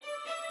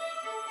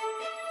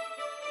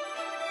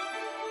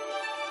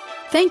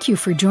Thank you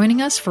for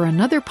joining us for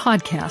another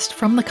podcast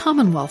from the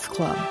Commonwealth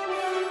Club.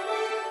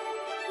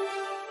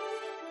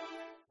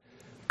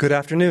 Good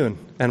afternoon,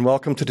 and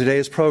welcome to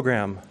today's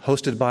program,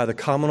 hosted by the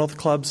Commonwealth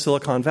Club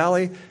Silicon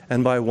Valley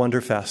and by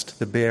Wonderfest,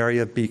 the Bay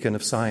Area beacon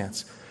of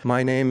science.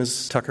 My name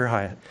is Tucker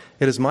Hyatt.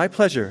 It is my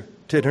pleasure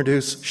to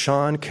introduce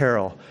Sean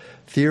Carroll,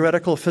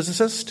 theoretical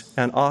physicist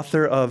and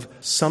author of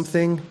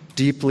Something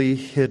Deeply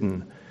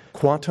Hidden,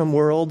 Quantum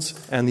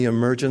Worlds and the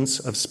Emergence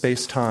of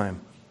Spacetime.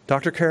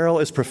 Dr. Carroll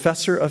is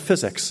professor of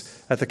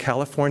physics at the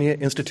California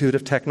Institute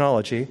of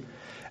Technology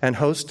and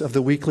host of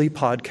the weekly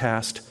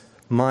podcast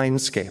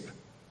Mindscape.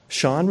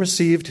 Sean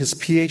received his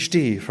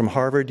PhD from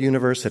Harvard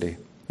University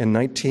in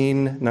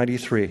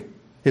 1993.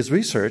 His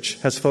research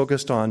has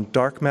focused on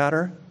dark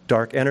matter,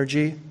 dark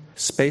energy,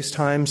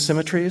 space-time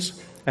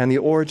symmetries, and the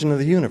origin of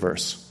the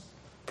universe.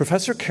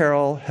 Professor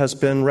Carroll has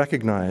been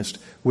recognized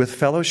with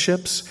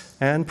fellowships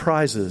and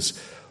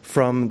prizes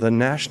from the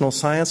National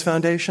Science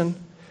Foundation,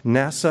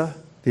 NASA,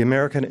 the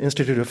American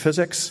Institute of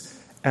Physics,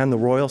 and the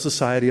Royal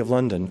Society of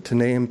London, to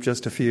name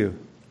just a few.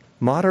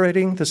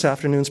 Moderating this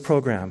afternoon's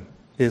program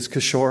is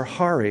Kishore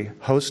Hari,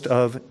 host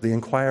of the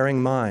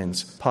Inquiring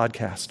Minds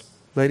podcast.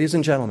 Ladies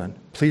and gentlemen,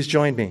 please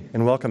join me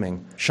in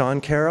welcoming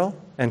Sean Carroll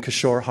and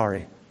Kishore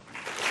Hari.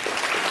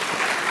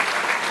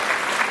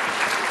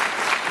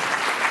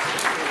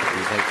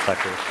 Thanks,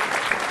 Tucker.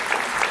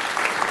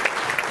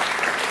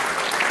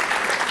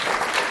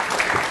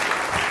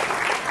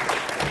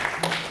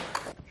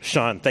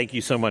 Sean, thank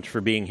you so much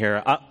for being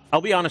here. I'll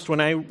be honest, when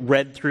I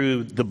read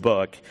through the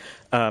book,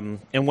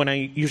 and when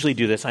I usually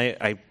do this,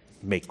 I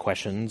make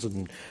questions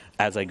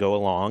as I go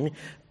along.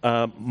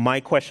 My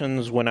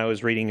questions when I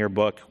was reading your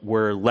book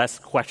were less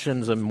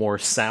questions and more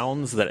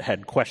sounds that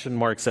had question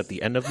marks at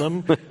the end of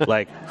them,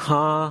 like,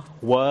 huh,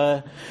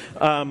 what?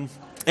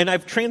 And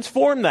I've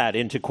transformed that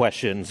into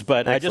questions,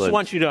 but excellent. I just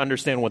want you to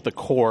understand what the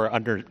core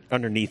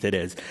underneath it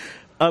is.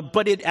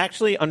 But it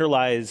actually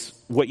underlies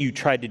what you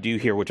tried to do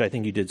here, which I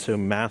think you did so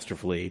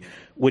masterfully,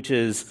 which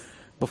is,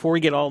 before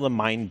we get all the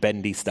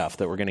mind-bendy stuff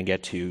that we're going to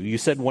get to, you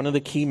said one of the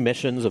key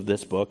missions of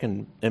this book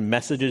and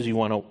messages you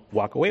want to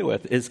walk away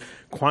with is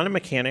quantum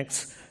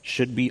mechanics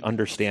should be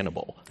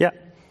understandable. Yeah.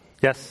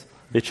 Yes,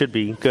 it should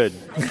be. Good.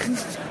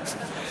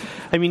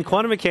 I mean,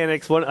 quantum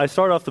mechanics, I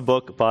started off the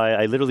book by,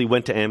 I literally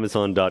went to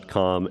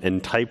Amazon.com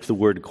and typed the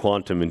word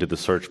quantum into the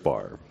search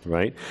bar,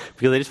 right?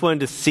 Because I just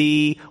wanted to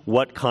see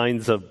what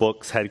kinds of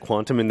books had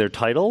quantum in their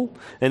title,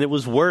 and it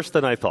was worse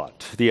than I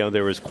thought.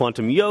 There was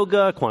quantum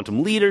yoga,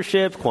 quantum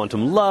leadership,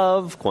 quantum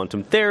love,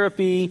 quantum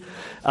therapy,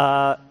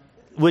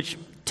 which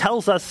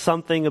tells us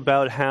something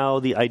about how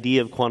the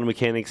idea of quantum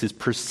mechanics is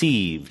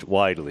perceived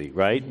widely,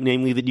 right?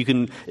 Namely that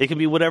it can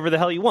be whatever the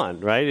hell you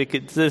want, right?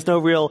 There's no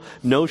real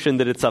notion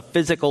that it's a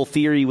physical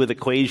theory with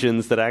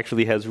equations that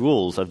actually has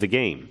rules of the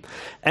game.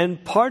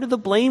 And part of the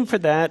blame for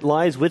that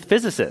lies with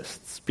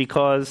physicists,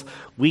 because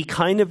we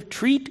kind of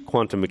treat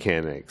quantum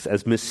mechanics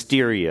as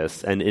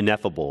mysterious and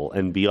ineffable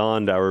and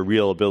beyond our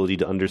real ability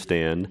to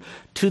understand,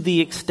 to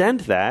the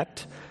extent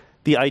that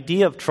the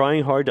idea of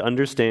trying hard to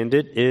understand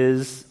it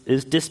is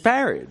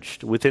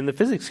disparaged within the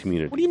physics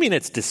community. What do you mean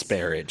it's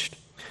disparaged?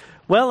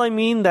 Well, I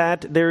mean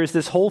that there is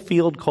this whole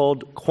field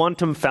called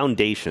quantum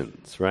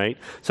foundations, right?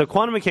 So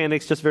quantum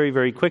mechanics, just very,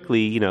 very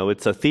quickly,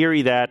 it's a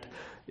theory that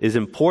is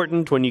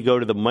important when you go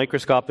to the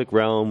microscopic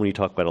realm, when you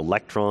talk about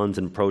electrons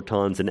and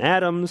protons and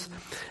atoms.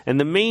 And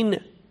the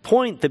main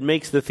point that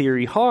makes the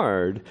theory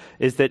hard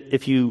is that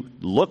if you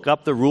look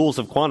up the rules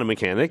of quantum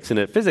mechanics in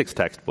a physics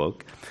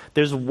textbook,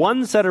 there's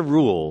one set of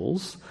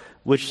rules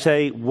which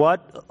say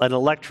what an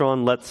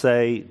electron, let's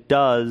say,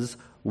 does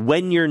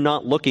when you're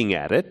not looking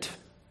at it,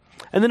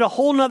 and then a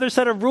whole other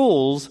set of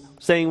rules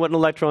saying what an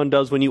electron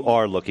does when you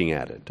are looking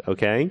at it,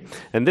 okay?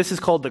 And this is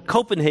called the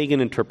Copenhagen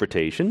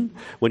interpretation.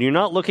 When you're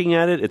not looking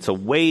at it, it's a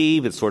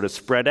wave, it's sort of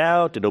spread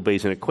out, it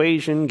obeys an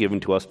equation given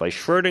to us by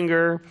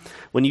Schrödinger.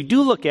 When you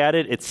do look at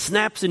it, it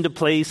snaps into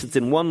place, it's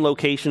in one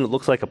location, it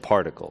looks like a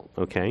particle,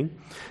 okay?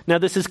 Now,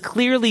 this is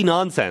clearly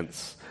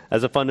nonsense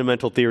as a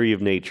fundamental theory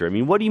of nature. I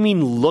mean, what do you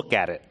mean look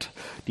at it?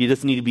 Do you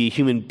just need to be a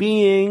human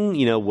being?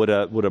 Would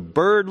a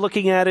bird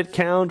looking at it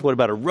count? What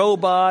about a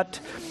robot?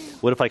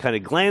 What if I kind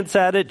of glance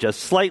at it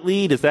just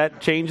slightly? Does that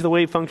change the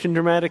wave function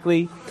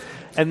dramatically?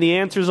 And the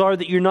answers are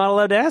that you're not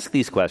allowed to ask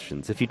these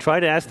questions. If you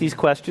try to ask these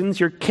questions,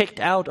 you're kicked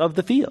out of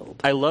the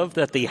field. I love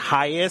that the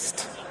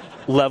highest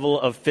level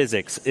of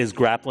physics is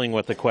grappling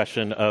with the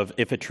question of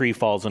if a tree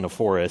falls in a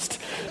forest,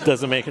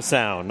 does it make a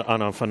sound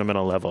on a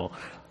fundamental level?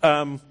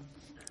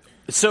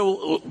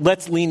 So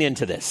let's lean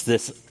into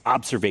this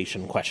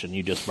observation question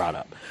you just brought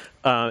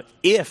up.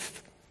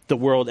 If the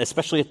world,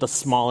 especially at the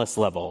smallest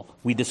level,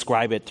 we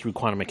describe it through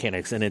quantum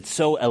mechanics, and it's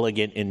so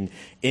elegant in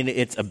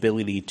its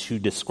ability to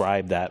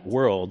describe that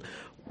world,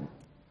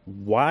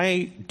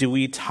 why do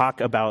we talk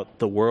about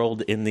the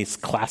world in this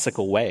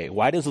classical way?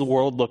 Why does the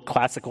world look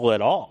classical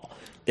at all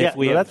if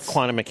we have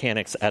quantum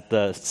mechanics at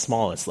the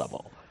smallest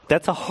level?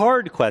 That's a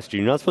hard question.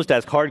 You're not supposed to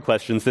ask hard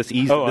questions this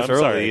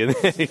early. You're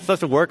supposed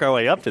to work our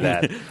way up to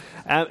that.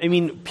 I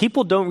mean,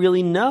 people don't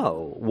really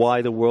know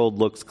why the world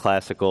looks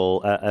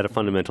classical at a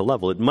fundamental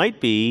level. It might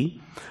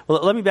be,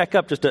 well, let me back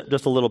up just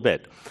a little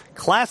bit.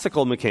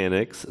 Classical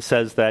mechanics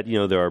says that,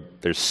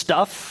 there's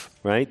stuff,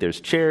 right? There's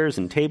chairs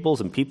and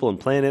tables and people and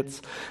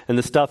planets, and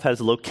the stuff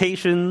has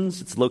locations.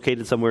 It's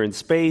located somewhere in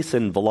space,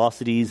 and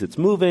velocities, it's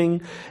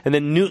moving. And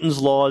then Newton's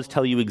laws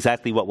tell you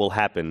exactly what will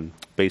happen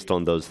based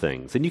on those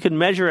things. And you can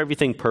measure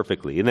everything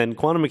perfectly. And then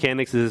quantum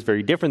mechanics is this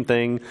very different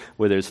thing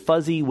where there's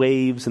fuzzy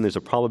waves and there's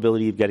a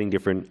probability of getting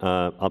different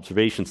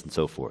observations and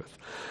so forth.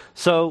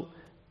 So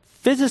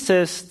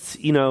physicists,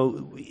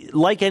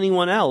 like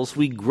anyone else,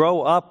 we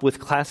grow up with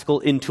classical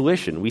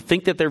intuition. We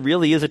think that there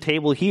really is a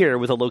table here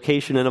with a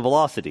location and a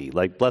velocity.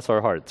 Like, bless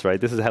our hearts,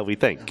 right? This is how we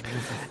think.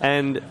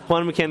 And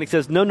quantum mechanics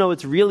says, no,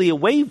 it's really a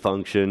wave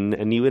function,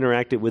 and you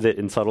interact it with it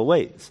in subtle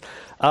ways.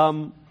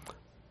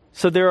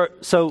 So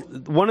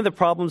one of the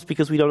problems,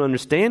 because we don't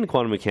understand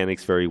quantum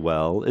mechanics very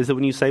well, is that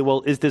when you say,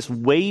 well, is this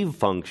wave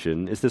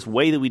function, is this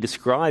way that we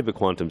describe a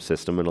quantum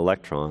system, an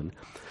electron,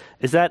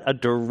 is that a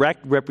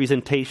direct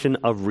representation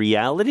of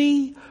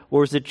reality,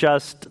 or is it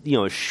just,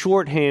 a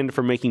shorthand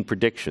for making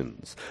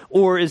predictions?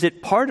 Or is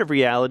it part of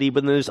reality,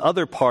 but then there's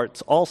other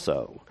parts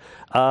also?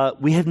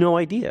 We have no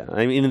idea.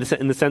 I mean,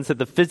 in the sense that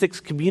the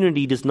physics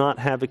community does not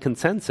have a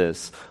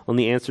consensus on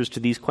the answers to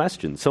these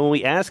questions. So when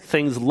we ask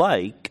things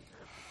like,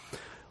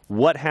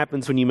 what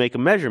happens when you make a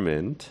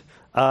measurement,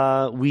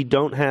 we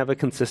don't have a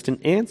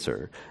consistent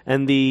answer.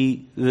 And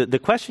the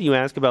question you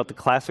ask about the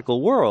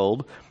classical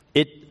world,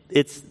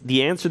 it's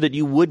the answer that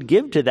you would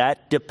give to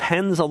that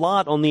depends a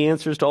lot on the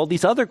answers to all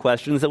these other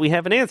questions that we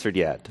haven't answered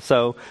yet.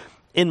 So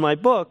in my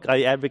book,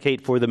 I advocate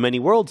for the many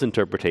worlds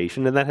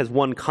interpretation, and that has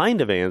one kind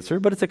of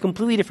answer, but it's a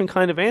completely different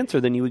kind of answer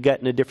than you would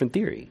get in a different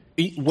theory.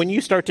 When you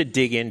start to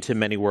dig into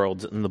many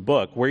worlds in the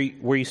book, where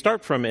you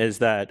start from is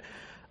that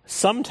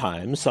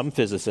sometimes some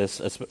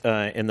physicists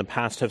in the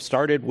past have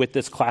started with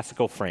this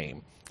classical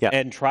frame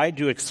and tried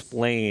to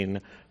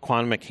explain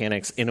quantum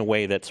mechanics in a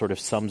way that sort of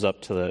sums up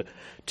to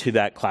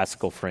that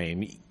classical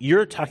frame.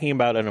 You're talking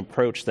about an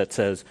approach that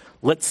says,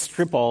 let's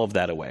strip all of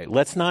that away.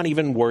 Let's not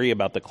even worry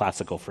about the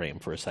classical frame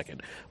for a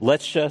second.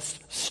 Let's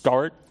just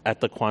start at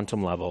the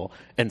quantum level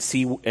and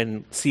see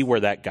where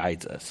that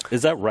guides us.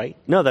 Is that right?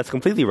 No, that's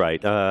completely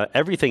right.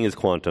 Everything is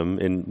quantum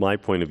in my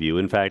point of view.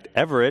 In fact,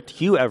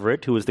 Hugh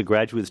Everett, who was the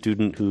graduate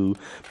student who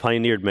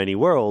pioneered many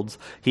worlds,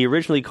 he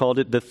originally called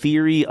it the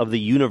theory of the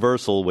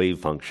universal wave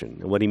function.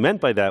 And what he meant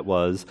by that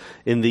was,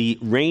 in the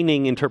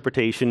reigning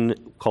interpretation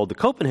called the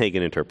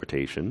Copenhagen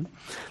interpretation,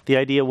 the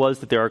idea was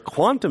that there are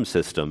quantum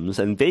systems,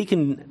 and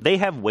they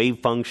have wave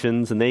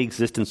functions, and they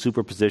exist in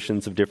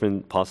superpositions of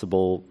different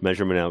possible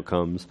measurement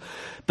outcomes.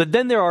 But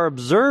then there are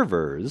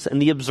observers,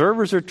 and the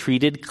observers are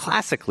treated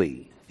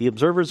classically. The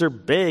observers are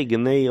big,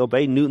 and they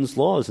obey Newton's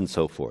laws and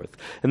so forth.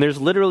 And there's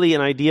literally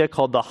an idea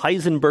called the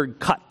Heisenberg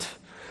cut.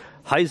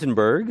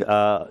 Heisenberg,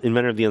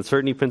 inventor of the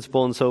uncertainty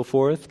principle and so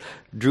forth,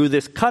 drew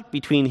this cut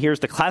between here's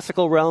the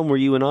classical realm where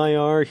you and I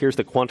are, here's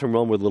the quantum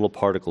realm where little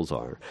particles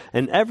are.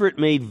 And Everett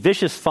made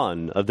vicious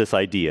fun of this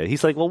idea.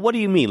 He's like, well, what do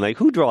you mean? Like,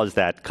 who draws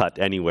that cut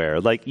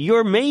anywhere? Like,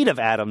 you're made of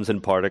atoms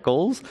and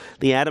particles.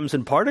 The atoms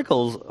and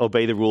particles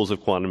obey the rules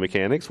of quantum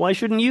mechanics. Why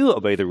shouldn't you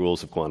obey the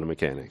rules of quantum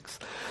mechanics?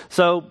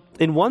 So,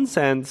 in one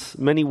sense,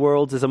 many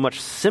worlds is a much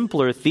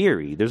simpler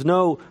theory. There's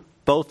no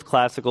both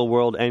classical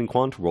world and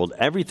quantum world.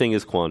 Everything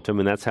is quantum,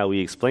 and that's how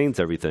he explains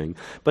everything.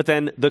 But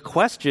then the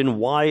question,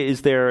 why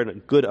is there a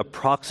good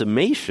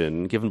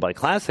approximation given by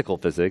classical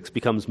physics,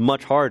 becomes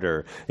much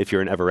harder if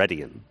you're an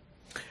Everettian.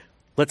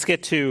 Let's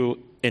get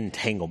to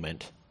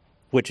entanglement,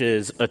 which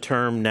is a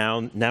term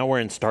now we're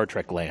in Star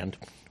Trek land.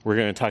 We're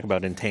going to talk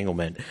about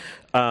entanglement.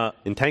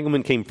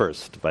 Entanglement came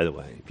first, by the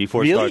way,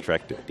 before really? Star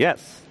Trek did. Yes,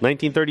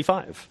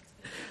 1935.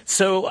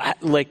 So,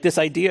 like, this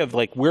idea of,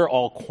 like, we're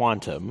all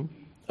quantum,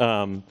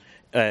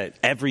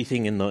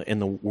 everything in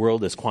the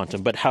world is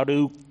quantum, but how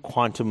do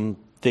quantum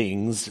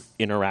things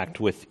interact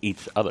with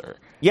each other?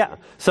 Yeah,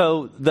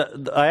 so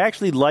I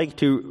actually like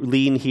to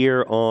lean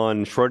here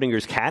on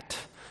Schrodinger's cat,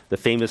 the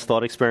famous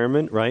thought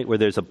experiment, right, where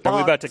there's a box. Are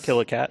we about to kill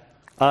a cat?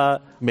 I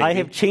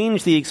have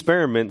changed the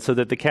experiment so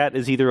that the cat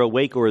is either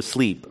awake or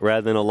asleep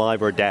rather than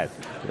alive or dead,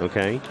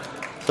 okay?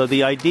 So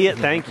the idea,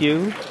 thank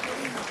you.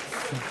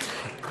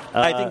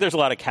 I think there's a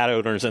lot of cat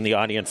owners in the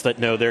audience that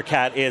know their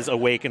cat is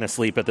awake and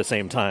asleep at the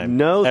same time.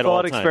 No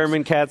thought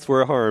experiment cats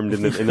were harmed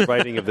in the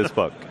writing of this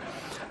book.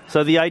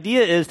 So the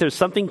idea is there's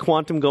something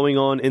quantum going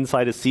on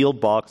inside a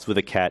sealed box with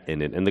a cat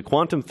in it. And the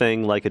quantum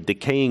thing, like a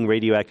decaying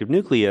radioactive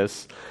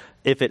nucleus,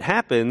 if it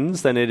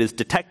happens, then it is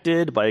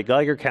detected by a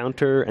Geiger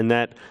counter, and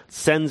that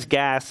sends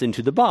gas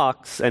into the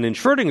box. And in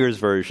Schrodinger's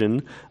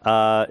version,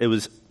 it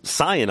was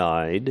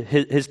cyanide.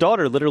 His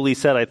daughter literally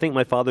said, I think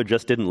my father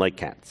just didn't like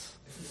cats.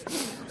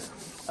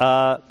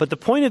 But the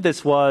point of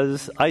this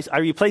was, I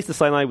replaced the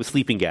cyanide with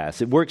sleeping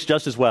gas. It works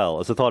just as well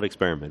as a thought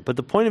experiment. But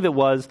the point of it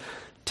was,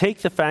 take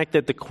the fact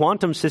that the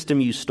quantum system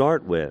you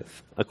start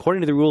with,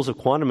 according to the rules of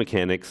quantum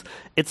mechanics,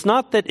 it's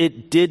not that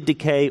it did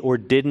decay or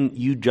didn't,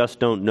 you just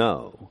don't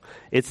know.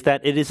 It's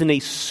that it is in a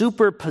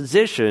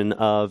superposition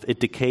of it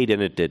decayed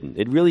and it didn't.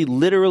 It really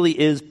literally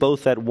is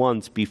both at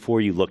once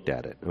before you looked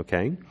at it,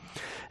 okay?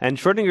 And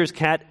Schrödinger's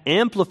cat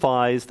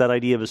amplifies that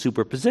idea of a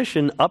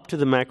superposition up to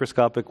the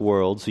macroscopic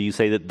world. So you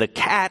say that the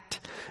cat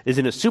is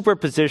in a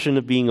superposition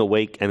of being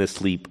awake and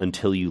asleep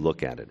until you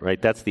look at it, right?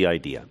 That's the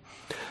idea.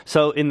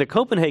 So in the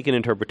Copenhagen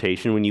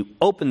interpretation, when you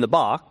open the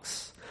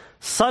box,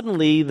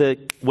 suddenly the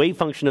wave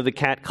function of the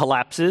cat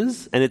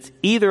collapses, and it's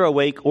either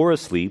awake or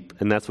asleep,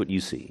 and that's what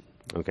you see.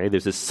 Okay,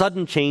 there's a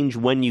sudden change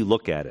when you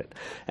look at it.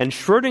 And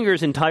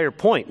Schrödinger's entire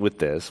point with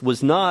this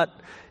was not,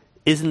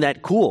 isn't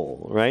that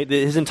cool, right?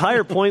 His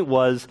entire point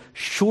was,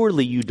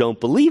 surely you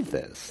don't believe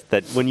this,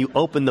 that when you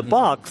open the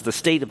box, the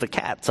state of the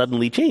cat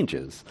suddenly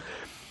changes.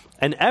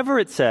 And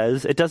Everett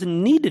says it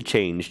doesn't need to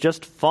change,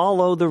 just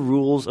follow the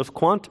rules of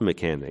quantum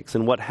mechanics.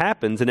 And what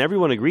happens, and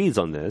everyone agrees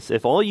on this,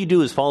 if all you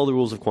do is follow the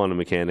rules of quantum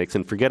mechanics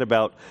and forget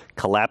about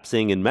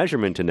collapsing and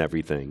measurement and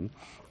everything,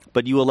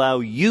 but you allow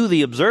you,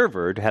 the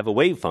observer, to have a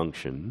wave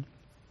function,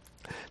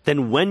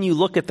 then when you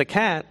look at the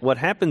cat, what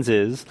happens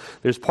is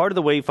there's part of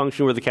the wave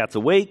function where the cat's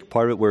awake,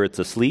 part of it where it's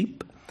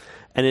asleep,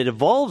 and it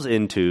evolves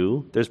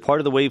into there's part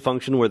of the wave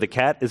function where the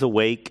cat is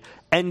awake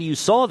and you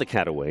saw the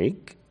cat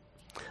awake,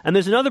 and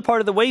there's another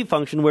part of the wave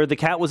function where the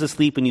cat was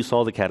asleep and you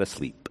saw the cat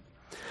asleep.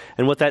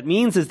 And what that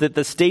means is that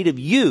the state of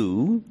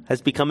you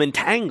has become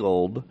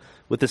entangled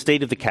with the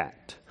state of the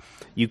cat.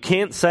 You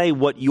can't say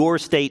what your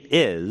state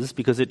is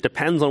because it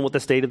depends on what the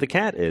state of the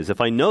cat is.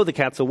 If I know the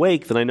cat's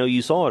awake, then I know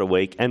you saw it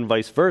awake, and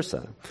vice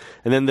versa.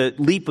 And then the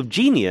leap of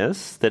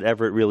genius that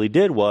Everett really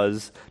did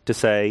was to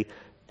say,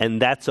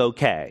 and that's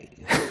okay.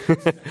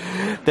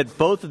 That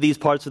both of these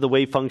parts of the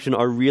wave function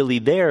are really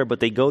there, but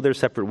they go their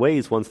separate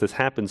ways once this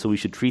happens, so we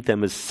should treat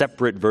them as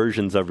separate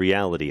versions of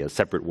reality, as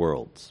separate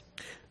worlds.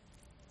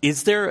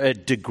 Is there a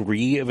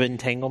degree of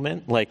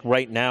entanglement? Like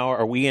right now,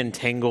 are we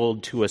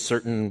entangled to a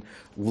certain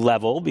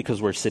level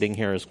because we're sitting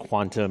here as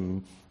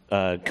quantum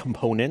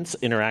components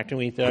interacting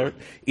with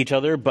each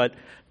other, but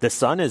the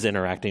sun is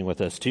interacting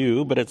with us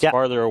too, but it's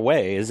farther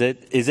away. Is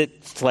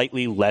it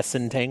slightly less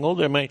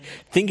entangled? Am I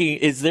thinking,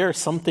 is there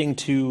something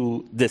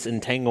to this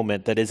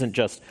entanglement that isn't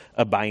just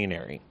a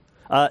binary?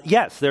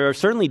 Yes, there are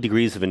certainly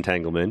degrees of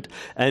entanglement,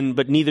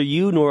 but neither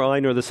you nor I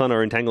nor the sun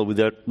are entangled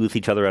with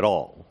each other at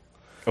all.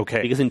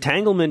 Okay. Because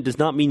entanglement does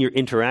not mean you're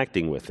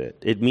interacting with it.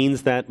 It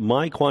means that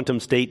my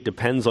quantum state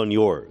depends on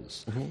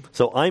yours. Mm-hmm.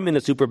 So I'm in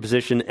a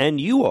superposition and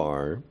you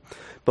are,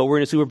 but we're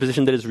in a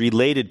superposition that is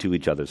related to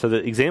each other. So the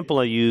example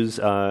I use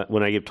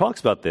when I give talks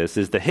about this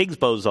is the Higgs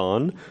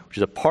boson, which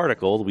is a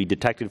particle that we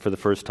detected for the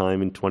first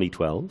time in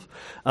 2012.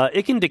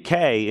 It can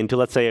decay into,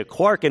 let's say, a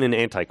quark and an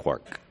antiquark.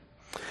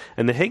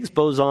 And the Higgs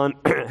boson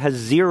has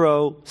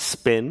zero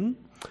spin,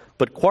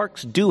 but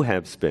quarks do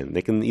have spin.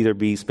 They can either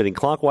be spinning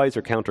clockwise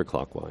or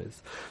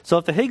counterclockwise. So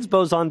if the Higgs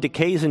boson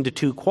decays into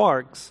two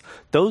quarks,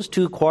 those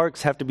two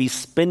quarks have to be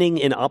spinning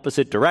in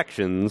opposite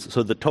directions,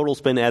 so the total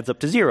spin adds up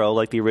to zero,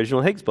 like the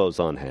original Higgs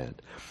boson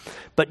had.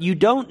 But you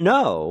don't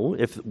know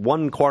if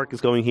one quark is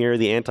going here,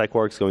 the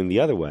antiquark is going the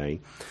other way.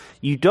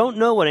 You don't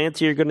know what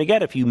answer you're going to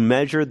get if you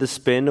measure the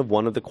spin of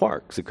one of the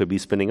quarks. It could be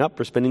spinning up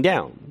or spinning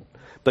down.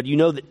 But you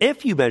know that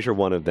if you measure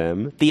one of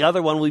them, the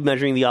other one will be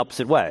measuring the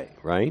opposite way,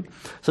 right?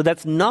 So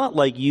that's not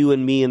like you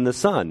and me and the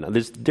sun.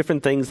 There's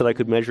different things that I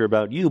could measure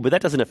about you, but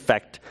that doesn't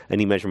affect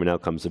any measurement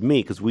outcomes of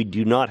me because we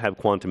do not have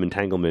quantum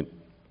entanglement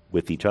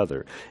with each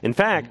other. In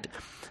fact,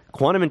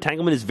 quantum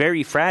entanglement is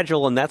very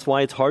fragile, and that's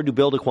why it's hard to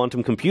build a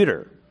quantum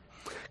computer.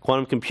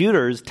 Quantum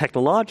computers,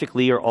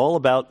 technologically, are all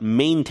about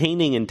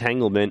maintaining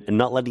entanglement and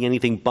not letting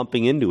anything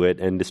bumping into it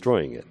and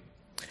destroying it.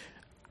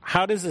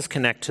 How does this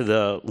connect to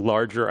the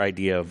larger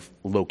idea of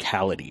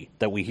locality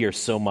that we hear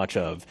so much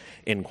of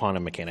in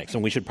quantum mechanics?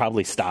 And we should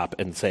probably stop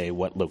and say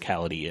what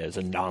locality is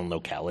and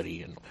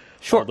non-locality and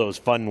all those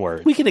fun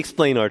words. We can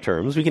explain our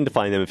terms. We can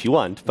define them if you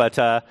want.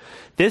 But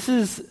this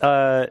is...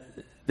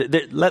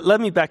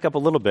 Let me back up a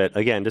little bit,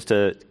 again, just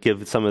to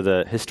give some of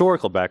the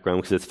historical background,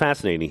 because it's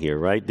fascinating here,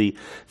 right? The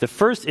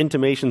first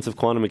intimations of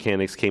quantum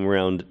mechanics came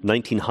around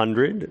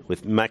 1900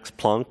 with Max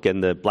Planck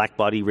and the black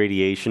body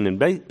radiation. And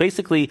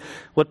basically,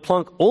 what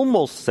Planck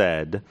almost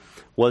said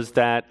was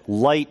that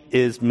light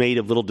is made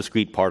of little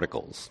discrete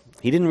particles.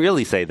 He didn't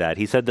really say that.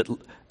 He said that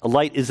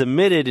light is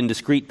emitted in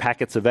discrete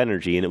packets of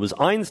energy. And it was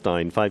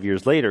Einstein, 5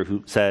 years later,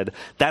 who said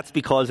that's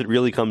because it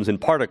really comes in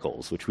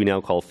particles, which we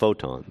now call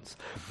photons.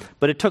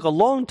 But it took a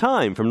long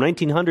time. From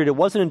 1900, it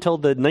wasn't until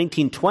the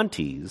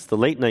 1920s, the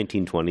late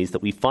 1920s,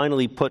 that we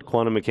finally put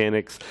quantum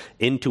mechanics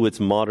into its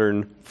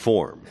modern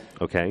form.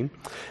 Okay?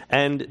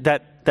 And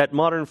that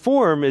modern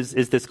form is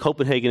this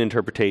Copenhagen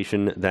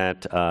interpretation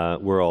that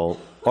we're all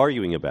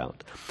arguing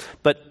about.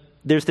 But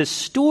there's this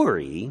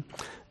story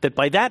that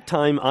by that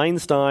time,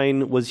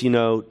 Einstein was,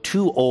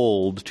 too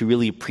old to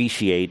really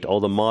appreciate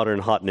all the modern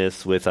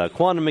hotness with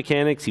quantum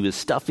mechanics. He was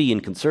stuffy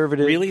and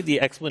conservative. Really?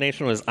 The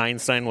explanation was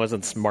Einstein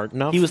wasn't smart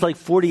enough? He was like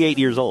 48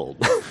 years old.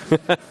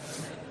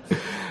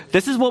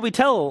 This is what we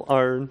tell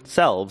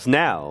ourselves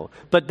now,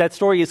 but that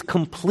story is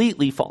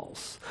completely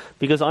false.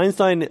 Because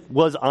Einstein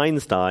was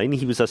Einstein.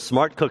 He was a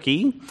smart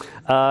cookie.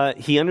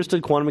 He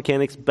understood quantum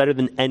mechanics better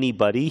than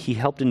anybody. He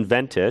helped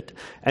invent it.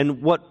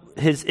 And what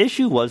his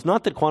issue was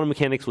not that quantum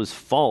mechanics was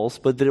false,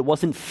 but that it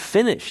wasn't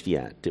finished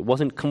yet. It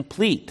wasn't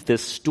complete.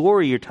 This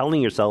story you're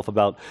telling yourself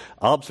about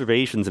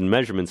observations and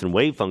measurements and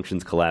wave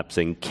functions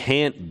collapsing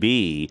can't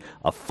be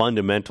a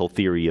fundamental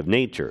theory of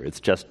nature. It's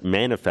just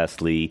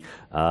manifestly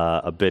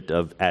a bit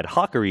of ad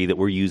hocery that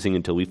we're using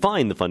until we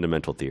find the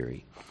fundamental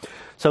theory.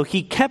 So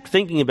he kept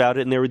thinking about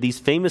it, and there were these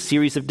famous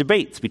series of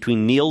debates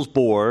between Niels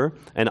Bohr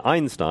and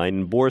Einstein,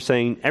 and Bohr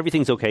saying,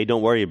 everything's okay,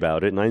 don't worry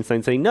about it, and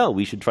Einstein saying, no,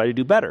 we should try to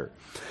do better.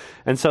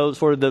 And so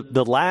sort of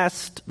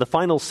the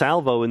final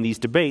salvo in these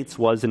debates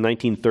was in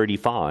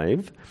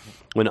 1935,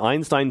 when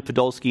Einstein,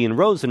 Podolsky, and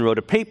Rosen wrote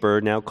a paper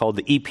now called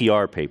the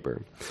EPR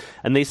paper.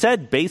 And they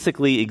said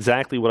basically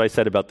exactly what I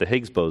said about the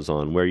Higgs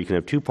boson, where you can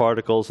have two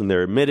particles and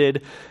they're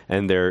emitted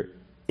and they're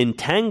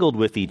entangled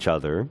with each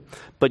other,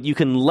 but you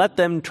can let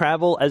them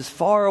travel as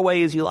far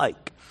away as you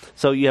like.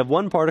 So you have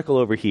one particle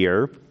over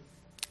here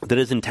that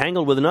is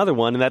entangled with another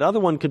one, and that other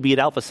one could be at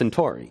Alpha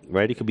Centauri,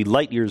 right? It could be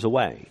light years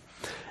away.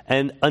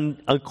 And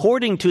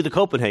according to the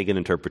Copenhagen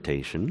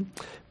interpretation,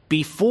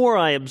 before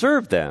I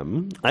observe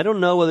them, I don't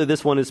know whether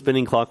this one is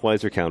spinning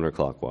clockwise or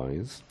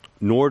counterclockwise,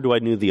 nor do I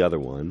know the other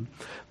one.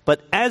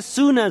 But as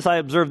soon as I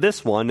observe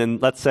this one, and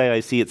let's say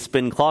I see it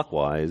spin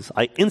clockwise,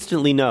 I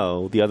instantly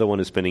know the other one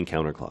is spinning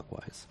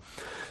counterclockwise.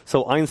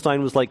 So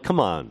Einstein was like,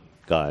 come on,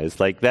 guys,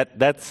 like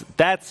that's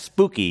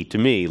spooky to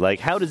me. Like,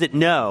 how does it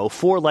know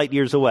 4 light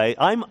years away?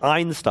 I'm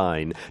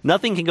Einstein.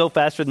 Nothing can go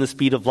faster than the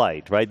speed of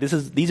light, right?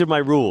 These are my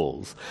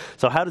rules.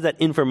 So how does that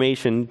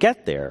information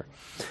get there?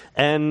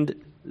 And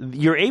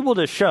you're able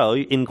to show,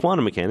 in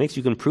quantum mechanics,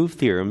 you can prove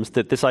theorems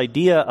that this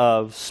idea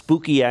of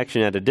spooky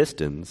action at a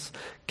distance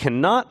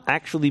cannot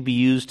actually be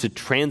used to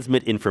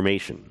transmit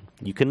information.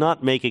 You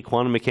cannot make a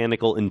quantum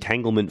mechanical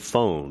entanglement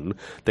phone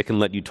that can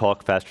let you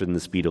talk faster than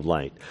the speed of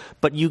light.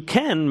 But you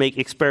can make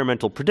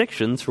experimental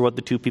predictions for what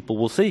the two people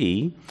will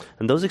see,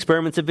 and those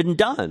experiments have been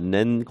done,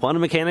 and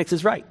quantum mechanics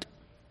is right.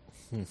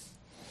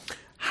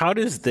 How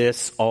does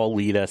this all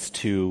lead us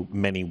to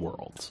many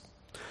worlds?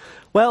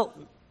 Well,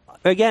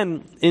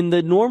 again, in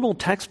the normal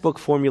textbook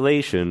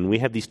formulation, we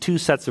have these two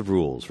sets of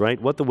rules,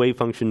 right? What the wave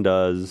function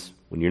does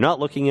when you're not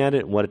looking at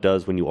it, and what it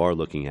does when you are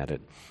looking at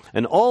it.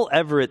 And all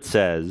Everett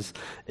says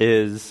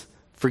is,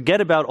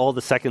 forget about all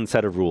the second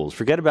set of rules.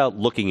 Forget about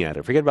looking at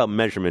it. Forget about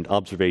measurement,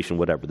 observation,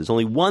 whatever. There's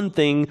only one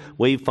thing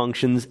wave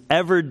functions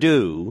ever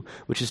do,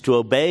 which is to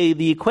obey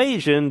the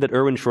equation that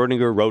Erwin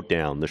Schrödinger wrote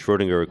down, the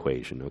Schrödinger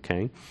equation,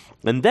 okay?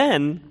 And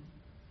then,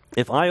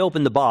 if I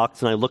open the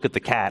box and I look at the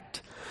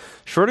cat,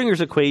 Schrödinger's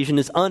equation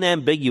is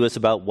unambiguous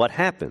about what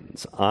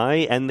happens.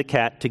 I and the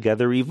cat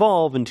together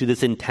evolve into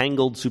this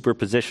entangled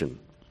superposition.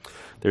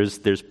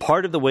 There's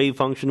part of the wave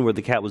function where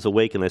the cat was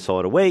awake and I saw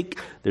it awake.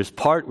 There's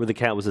part where the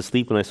cat was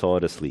asleep and I saw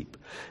it asleep.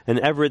 And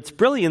Everett's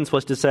brilliance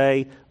was to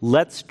say,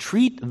 let's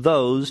treat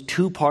those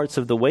two parts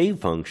of the wave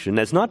function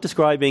as not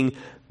describing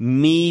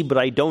me, but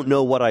I don't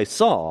know what I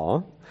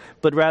saw,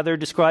 but rather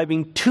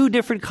describing two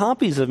different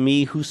copies of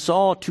me who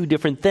saw two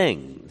different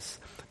things.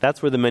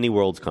 That's where the many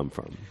worlds come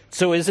from.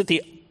 So is it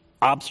the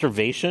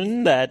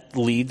observation that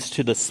leads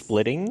to the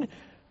splitting?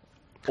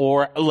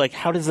 Or, like,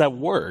 how does that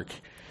work?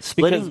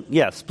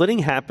 Splitting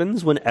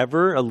happens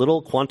whenever a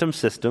little quantum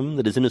system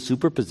that is in a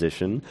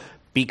superposition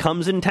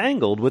becomes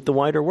entangled with the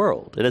wider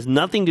world. It has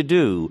nothing to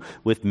do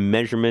with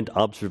measurement,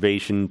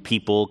 observation,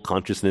 people,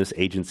 consciousness,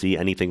 agency,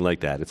 anything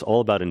like that. It's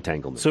all about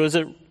entanglement. So is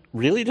it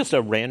really just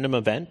a random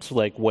event?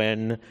 Like,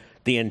 when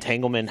the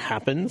entanglement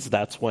happens,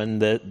 that's when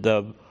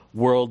the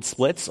world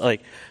splits?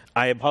 Like,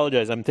 I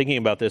apologize, I'm thinking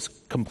about this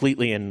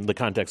completely in the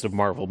context of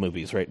Marvel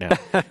movies right now.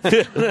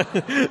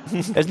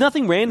 There's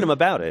nothing random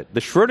about it.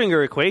 The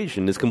Schrödinger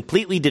equation is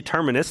completely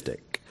deterministic.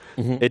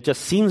 Mm-hmm. It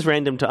just seems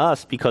random to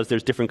us because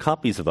there's different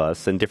copies of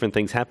us and different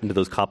things happen to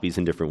those copies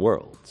in different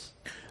worlds.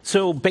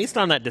 So based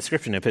on that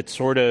description, if it's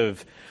sort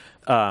of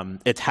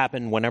it's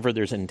happened whenever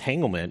there's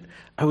entanglement,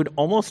 I would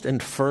almost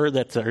infer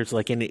that there's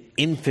like an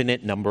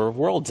infinite number of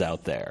worlds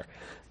out there.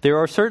 There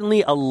are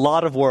certainly a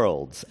lot of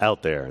worlds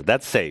out there.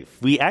 That's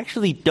safe. We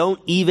actually don't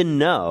even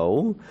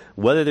know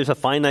whether there's a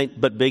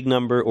finite but big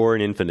number or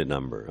an infinite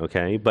number,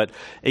 okay? But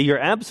you're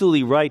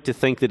absolutely right to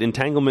think that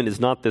entanglement is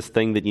not this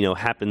thing that,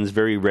 happens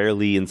very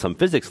rarely in some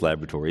physics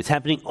laboratory. It's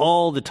happening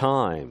all the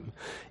time.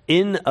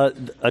 In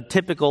a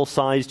typical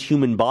sized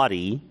human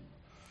body,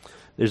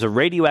 there's a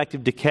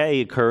radioactive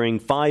decay occurring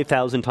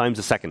 5,000 times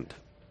a second.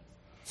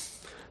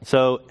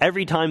 So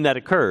every time that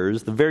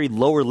occurs, the very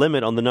lower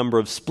limit on the number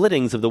of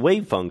splittings of the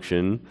wave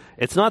function,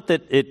 it's not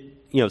that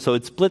so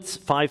it splits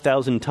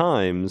 5,000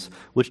 times,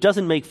 which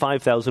doesn't make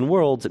 5,000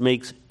 worlds, it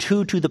makes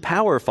 2 to the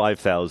power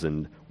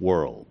 5,000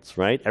 worlds,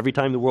 right? Every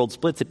time the world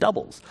splits, it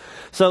doubles.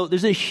 So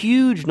there's a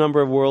huge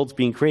number of worlds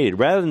being created.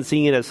 Rather than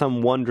seeing it as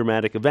some one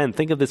dramatic event,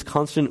 think of this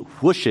constant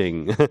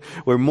whooshing,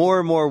 where more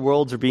and more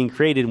worlds are being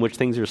created in which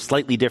things are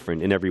slightly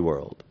different in every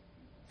world.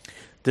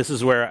 this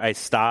is where I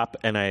stop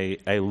and I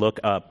look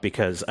up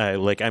because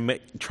I'm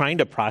trying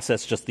to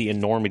process just the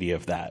enormity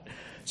of that.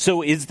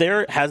 So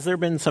has there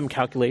been some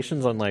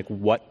calculations on like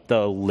what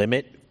the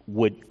limit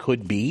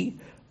could be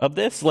of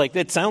this? Like,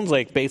 it sounds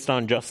like based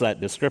on just that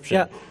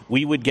description,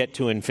 we would get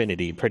to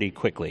infinity pretty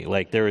quickly.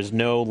 Like, there is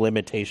no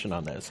limitation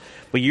on this.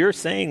 But you're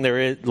saying there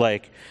is,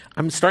 like,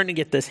 I'm starting to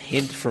get this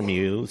hint from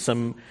you,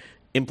 some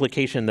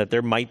implication that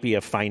there might be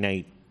a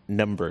finite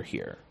number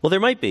here. Well, there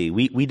might be.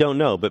 We don't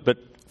know. But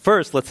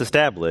first, let's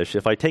establish,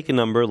 if I take a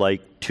number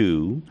like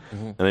 2,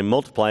 and I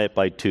multiply it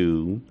by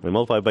 2, and I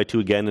multiply it by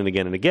 2 again and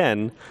again and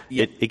again,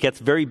 it gets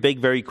very big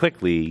very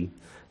quickly.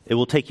 It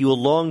will take you a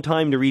long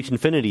time to reach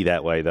infinity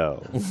that way,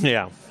 though.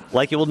 Yeah.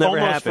 Like it will never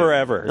almost happen.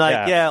 Forever.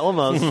 Yeah,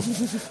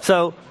 almost.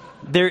 So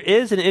there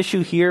is an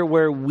issue here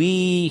where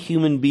we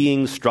human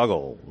beings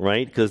struggle,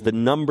 right? Because the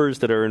numbers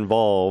that are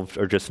involved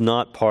are just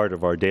not part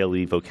of our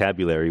daily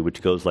vocabulary,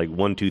 which goes like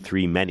 1, 2,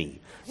 3,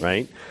 many,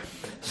 right?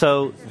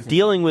 So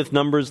dealing with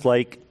numbers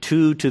like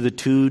 2 to the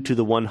 2 to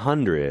the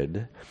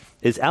 100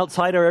 is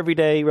outside our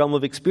everyday realm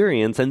of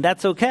experience, and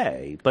that's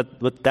okay.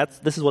 But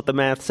this is what the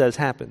math says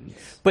happens.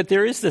 But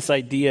there is this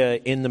idea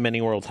in the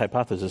many worlds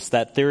hypothesis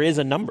that there is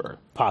a number,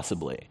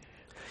 possibly.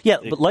 Yeah,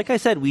 but like I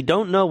said, we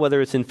don't know whether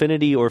it's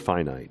infinity or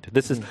finite.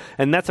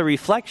 And that's a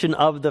reflection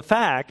of the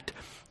fact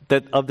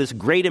that of this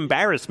great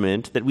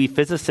embarrassment that we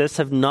physicists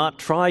have not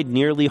tried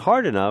nearly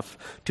hard enough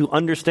to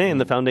understand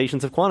the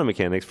foundations of quantum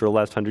mechanics for the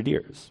last 100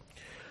 years.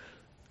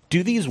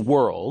 Do these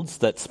worlds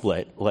that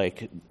split,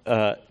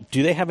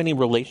 do they have any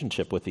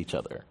relationship with each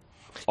other?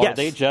 Yes. Are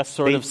they just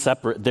sort of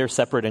separate? They're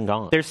separate and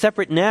gone. They're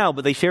separate now,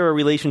 but they share a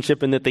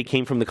relationship in that they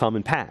came from the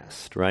common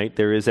past, right?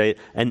 There is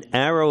an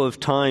arrow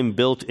of time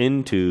built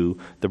into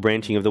the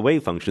branching of the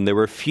wave function. There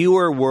were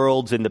fewer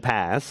worlds in the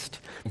past.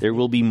 There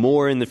will be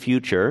more in the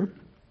future.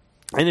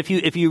 And if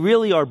you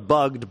really are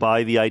bugged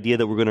by the idea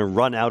that we're going to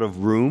run out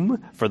of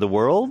room for the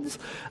worlds,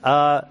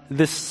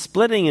 this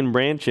splitting and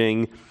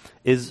branching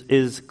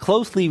is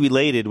closely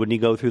related, when you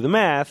go through the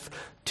math,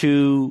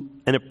 to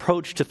an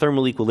approach to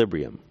thermal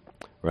equilibrium,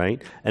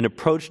 right? An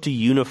approach to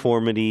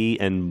uniformity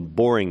and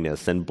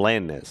boringness and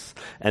blandness.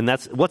 And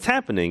that's what's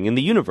happening in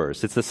the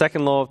universe. It's the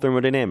second law of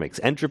thermodynamics.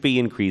 Entropy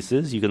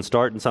increases. You can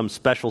start in some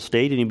special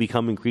state and you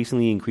become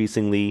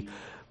increasingly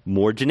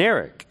more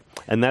generic.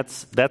 And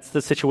that's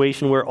the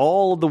situation where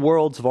all of the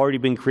worlds have already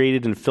been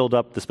created and filled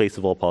up the space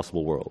of all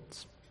possible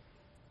worlds.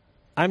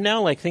 I'm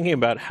now thinking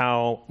about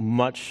how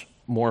much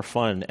more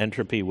fun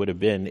entropy would have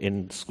been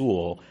in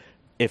school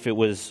if it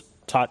was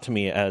taught to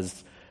me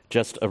as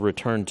just a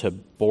return to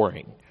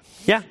boring.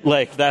 Yeah.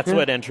 That's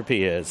what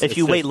entropy is. If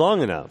you wait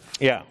long enough.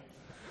 Yeah.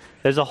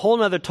 There's a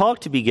whole other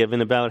talk to be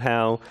given about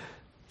how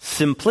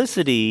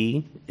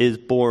simplicity is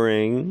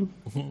boring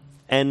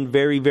and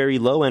very, very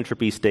low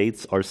entropy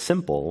states are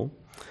simple.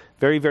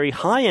 Very, very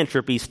high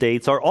entropy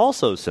states are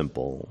also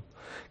simple.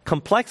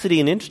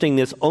 Complexity and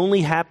interestingness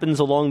only happens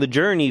along the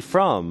journey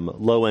from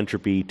low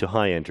entropy to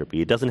high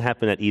entropy. It doesn't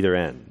happen at either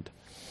end.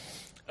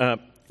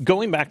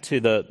 Going back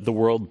to the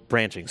world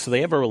branching, so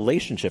they have a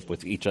relationship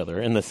with each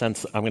other in the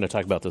sense, I'm going to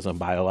talk about this on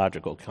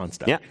biological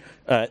concept,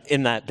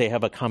 in that they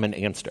have a common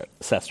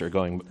ancestor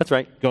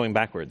going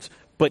backwards.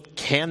 But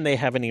can they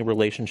have any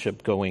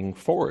relationship going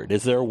forward?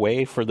 Is there a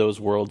way for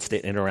those worlds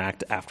to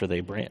interact after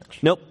they branch?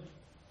 Nope.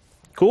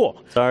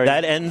 Cool. Sorry.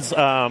 That ends.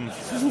 Sorry,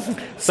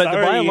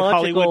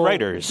 Hollywood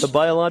writers. The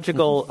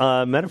biological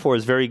metaphor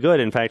is very good.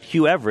 In fact,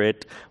 Hugh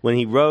Everett, when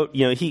he wrote,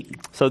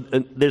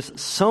 there's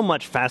so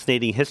much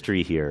fascinating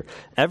history here.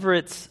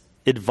 Everett's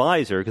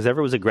advisor, because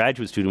Everett was a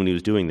graduate student when he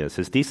was doing this,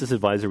 his thesis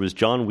advisor was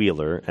John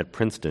Wheeler at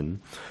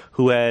Princeton,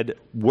 who had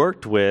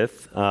worked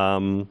with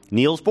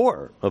Niels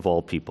Bohr, of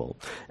all people.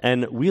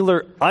 And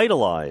Wheeler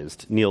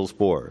idolized Niels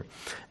Bohr.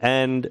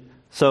 And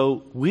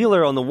so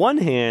Wheeler, on the one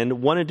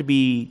hand, wanted to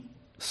be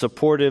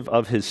supportive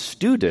of his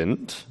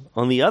student.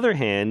 On the other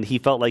hand, he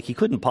felt like he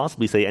couldn't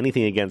possibly say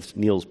anything against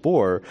Niels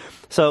Bohr.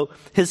 So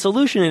his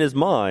solution in his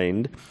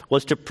mind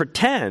was to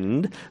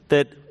pretend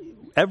that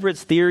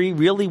Everett's theory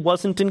really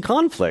wasn't in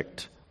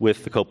conflict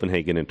with the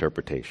Copenhagen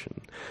interpretation.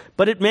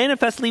 But it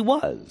manifestly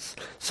was.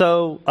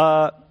 So,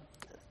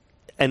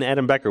 and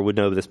Adam Becker would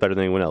know this better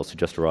than anyone else who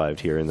just arrived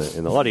here in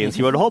the audience.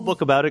 He wrote a whole book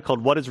about it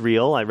called What is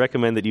Real? I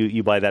recommend that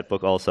you buy that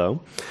book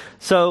also.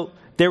 So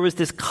there was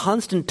this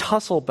constant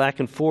tussle back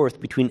and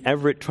forth between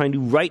Everett trying to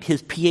write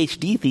his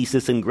PhD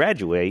thesis and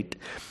graduate,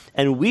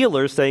 and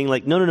Wheeler saying,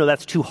 no,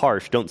 that's too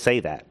harsh, don't say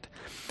that.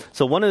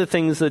 So one of the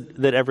things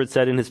that Everett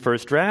said in his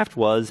first draft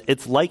was,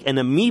 it's like an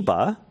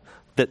amoeba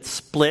that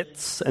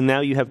splits, and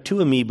now you have two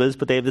amoebas,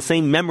 but they have the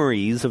same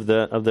memories of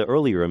the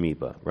earlier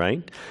amoeba,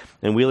 right?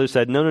 And Wheeler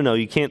said, no,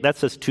 you can't,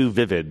 that's just too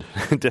vivid.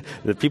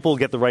 The people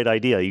get the right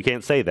idea, you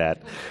can't say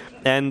that.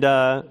 And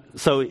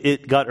so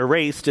it got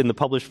erased in the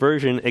published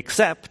version,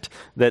 except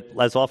that,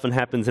 as often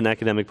happens in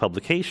academic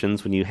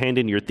publications, when you hand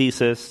in your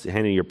thesis,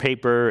 hand in your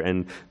paper,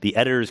 and the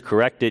editors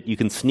correct it, you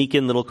can sneak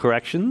in little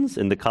corrections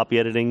in the copy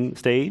editing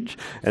stage.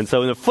 And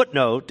so in a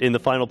footnote in the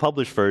final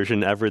published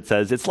version, Everett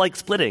says, it's like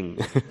splitting.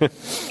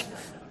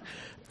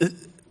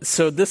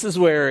 So this is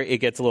where it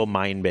gets a little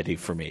mind-bending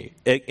for me.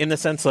 In the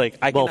sense, like,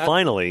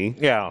 finally.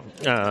 Yeah,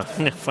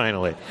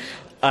 finally.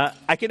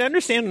 I can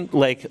understand,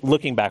 like,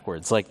 looking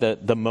backwards, like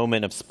the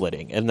moment of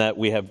splitting, and that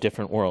we have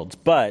different worlds.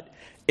 But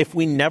if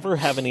we never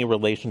have any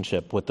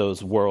relationship with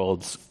those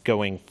worlds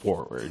going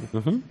forward,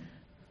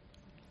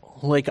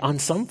 like, on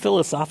some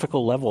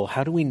philosophical level,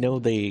 how do we know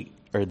they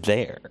are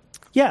there?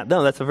 Yeah,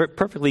 no, that's a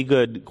perfectly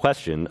good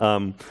question.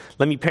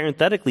 Let me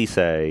parenthetically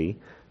say,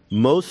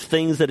 most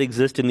things that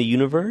exist in the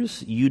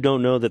universe, you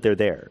don't know that they're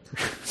there.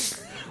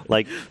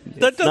 Like,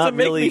 that doesn't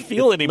make me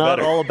feel any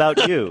better. Not all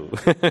about you.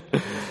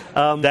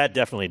 That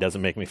definitely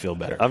doesn't make me feel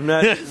better.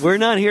 We're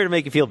not here to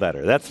make you feel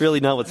better. That's really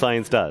not what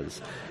science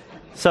does.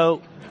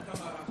 So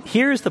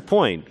here's the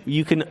point.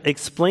 You can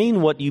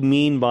explain what you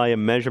mean by a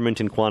measurement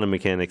in quantum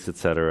mechanics,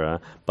 etc.,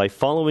 by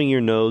following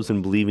your nose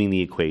and believing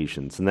the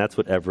equations. And that's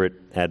what Everett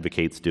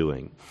advocates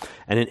doing.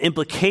 And an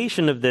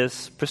implication of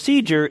this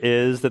procedure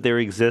is that there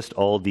exist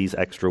all these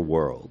extra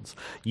worlds.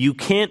 You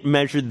can't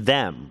measure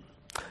them.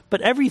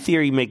 But every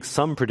theory makes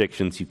some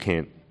predictions you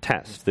can't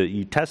test.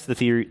 You test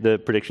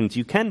the predictions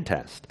you can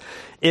test.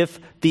 If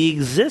the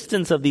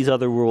existence of these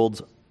other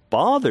worlds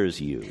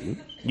bothers you,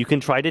 you can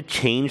try to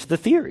change the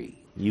theory.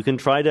 You can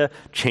try to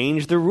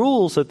change the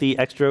rules so that the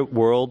extra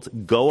worlds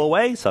go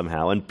away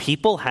somehow. And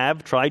people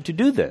have tried to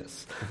do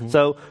this.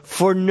 So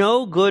for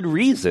no good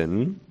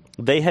reason,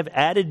 they have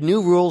added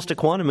new rules to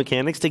quantum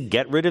mechanics to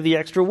get rid of the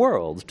extra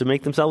worlds, to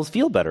make themselves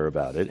feel better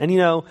about it.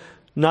 And,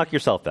 knock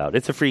yourself out.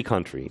 It's a free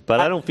country.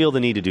 But I don't feel the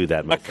need to do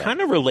that myself. I kind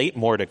of relate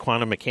more to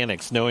quantum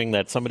mechanics, knowing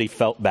that somebody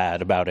felt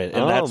bad about it,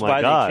 and that's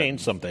why they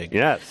changed something.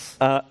 Yes.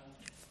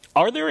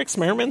 Are there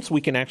experiments we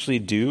can actually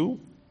do,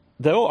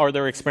 though? Are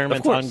there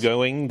experiments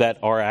ongoing that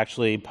are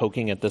actually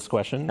poking at this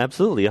question?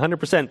 Absolutely,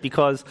 100%,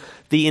 because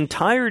the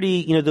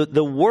entirety,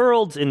 the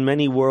worlds in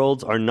many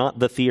worlds are not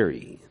the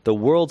theory. The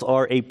worlds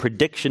are a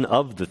prediction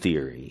of the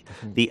theory.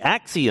 The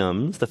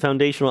axioms, the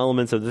foundational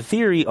elements of the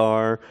theory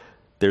are: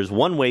 there's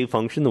one wave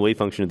function, the wave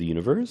function of the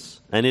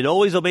universe, and it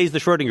always obeys the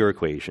Schrödinger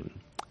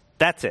equation.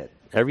 That's it.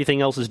 Everything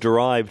else is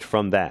derived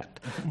from that.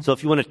 So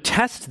if you want to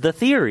test the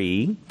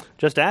theory,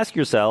 just ask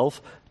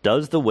yourself,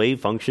 does the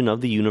wave function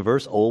of the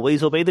universe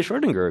always obey the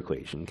Schrödinger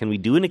equation? Can we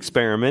do an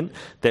experiment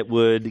that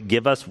would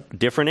give us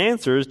different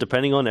answers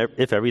depending on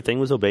if everything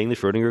was obeying the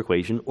Schrödinger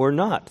equation or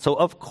not? So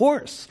of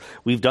course,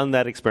 we've done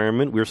that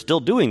experiment. We're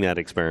still doing that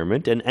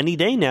experiment. And any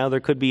day now, there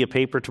could be a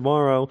paper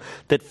tomorrow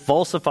that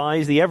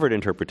falsifies the Everett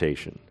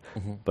interpretation.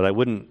 But I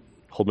wouldn't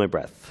hold my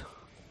breath.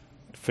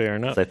 Fair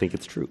enough. I think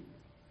it's true.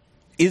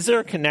 Is there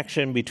a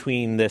connection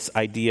between this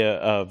idea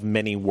of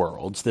many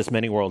worlds, this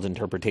many worlds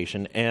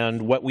interpretation,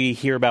 and what we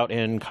hear about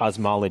in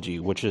cosmology,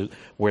 which is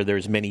where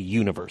there's many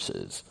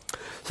universes?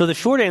 So the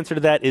short answer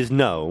to that is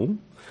no.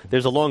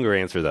 There's a longer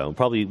answer, though.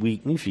 Probably we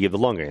should give the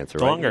longer answer,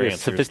 right? Longer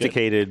answer.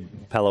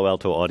 Sophisticated Palo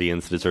Alto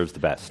audience deserves the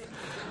best.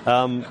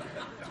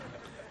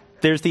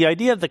 There's the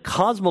idea of the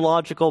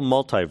cosmological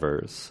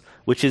multiverse,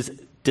 which is,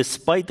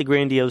 despite the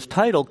grandiose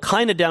title,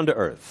 kind of down to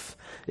earth.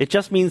 It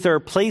just means there are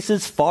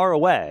places far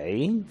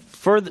away,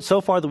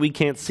 so far that we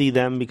can't see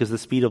them because the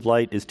speed of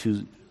light is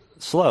too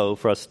slow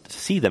for us to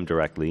see them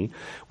directly,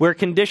 where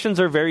conditions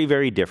are very,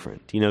 very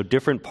different.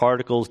 Different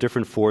particles,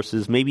 different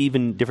forces, maybe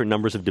even different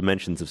numbers of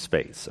dimensions of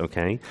space,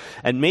 okay?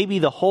 And maybe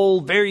the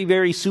whole very,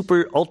 very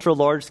super ultra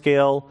large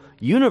scale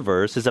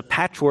universe is a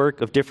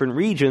patchwork of different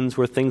regions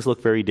where things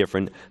look very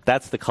different.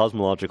 That's the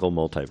cosmological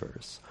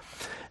multiverse.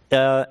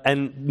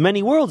 And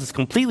many worlds is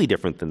completely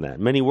different than that.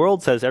 Many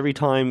worlds says every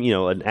time,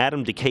 an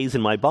atom decays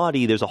in my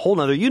body, there's a whole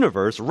other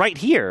universe right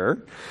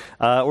here.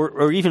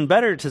 Or even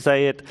better to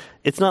say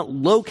it's not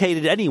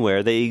located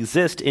anywhere. They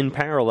exist in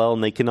parallel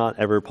and they cannot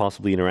ever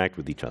possibly interact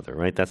with each other,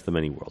 right? That's the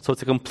many worlds. So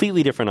it's a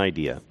completely different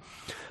idea.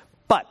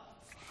 But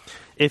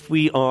if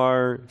we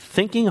are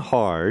thinking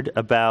hard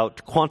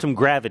about quantum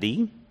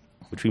gravity,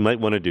 which we might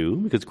want to do,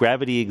 because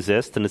gravity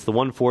exists, and it's the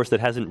one force that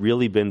hasn't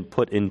really been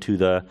put into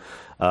the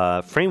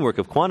framework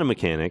of quantum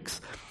mechanics.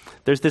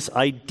 There's this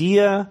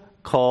idea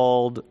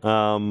called,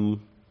 let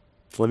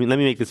me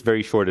make this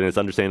very short and as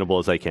understandable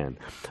as I can.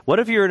 What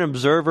if you're an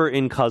observer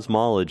in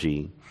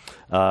cosmology,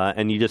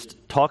 and you just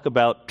talk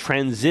about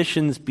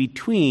transitions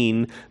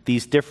between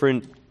these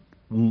different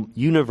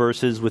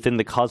universes within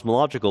the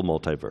cosmological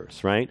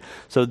multiverse, right?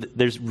 So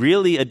there's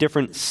really a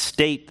different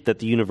state that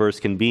the universe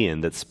can be in,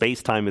 that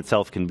space-time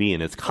itself can be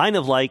in. It's kind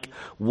of like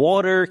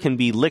water can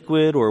be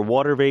liquid or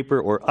water vapor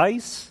or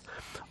ice.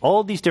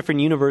 All these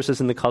different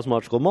universes in the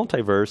cosmological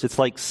multiverse, it's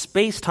like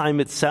space-time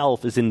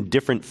itself is in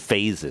different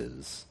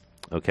phases,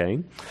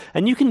 okay?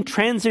 And you can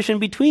transition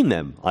between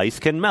them. Ice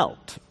can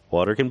melt,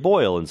 water can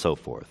boil, and so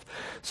forth.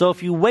 So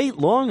if you wait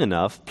long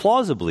enough,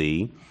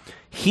 plausibly,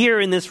 here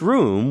in this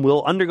room,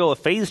 we'll undergo a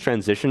phase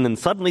transition, and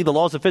suddenly the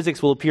laws of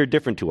physics will appear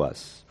different to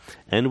us,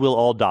 and we'll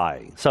all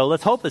die. So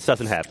let's hope this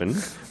doesn't happen,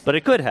 but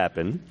it could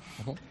happen.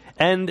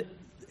 And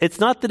it's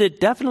not that it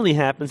definitely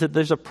happens, that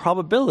there's a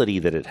probability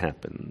that it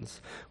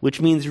happens, which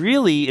means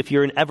really, if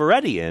you're an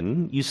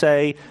Everettian, you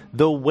say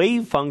the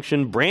wave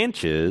function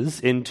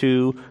branches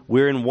into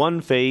we're in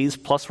one phase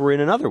plus we're in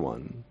another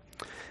one.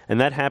 And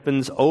that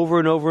happens over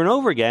and over and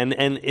over again.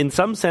 And in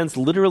some sense,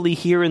 literally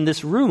here in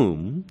this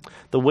room,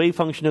 the wave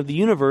function of the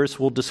universe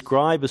will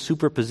describe a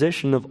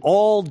superposition of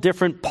all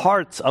different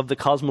parts of the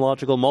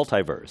cosmological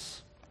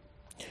multiverse.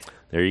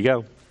 There you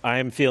go. I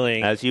am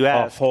feeling As you a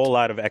asked. whole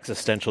lot of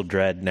existential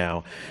dread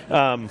now.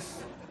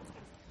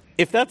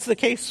 If that's the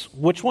case,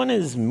 which one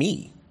is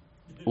me?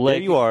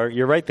 There you are.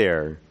 You're right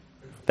there.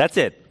 That's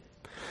it.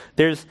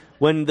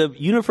 When the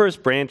universe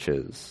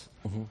branches,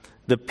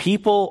 the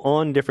people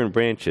on different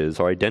branches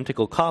are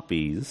identical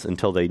copies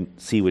until they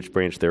see which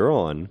branch they're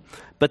on,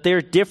 but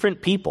they're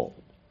different people.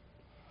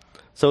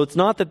 So it's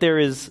not that there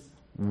is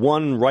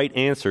one right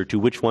answer to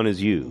which one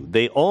is you.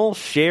 They all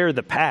share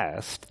the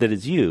past that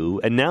is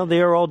you, and now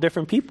they are all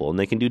different people, and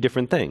they can do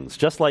different things.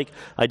 Just like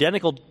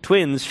identical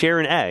twins share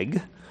an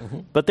egg,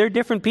 but they're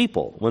different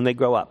people when they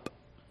grow up.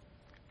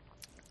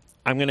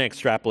 I'm going to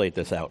extrapolate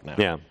this out now.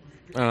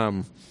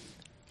 Yeah.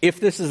 If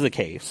this is the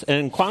case,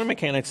 and quantum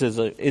mechanics is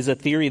a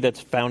theory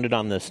that's founded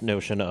on this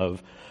notion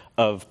of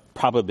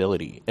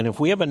probability, and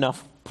if we have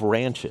enough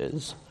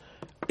branches,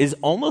 is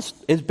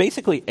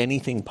basically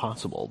anything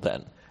possible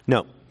then?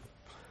 No.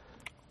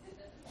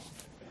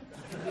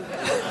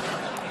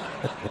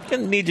 I'm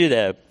going to need you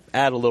to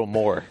add a little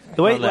more.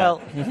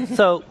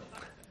 So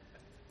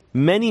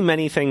many,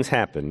 many things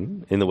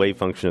happen in the wave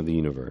function of the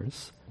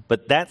universe,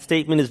 but that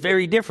statement is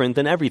very different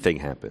than everything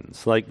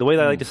happens. Like the way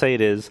that I like to say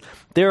it is,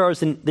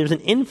 there's an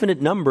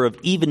infinite number of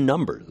even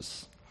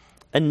numbers,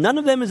 and none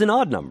of them is an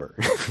odd number,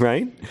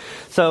 right?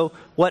 So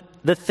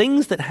the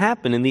things that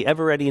happen in the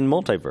Everettian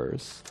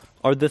multiverse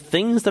are the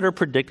things that are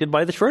predicted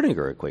by the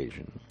Schrödinger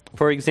equation.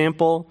 For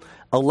example,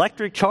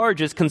 electric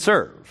charge is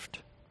conserved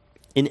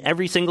in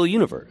every single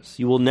universe.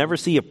 You will never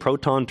see a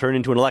proton turn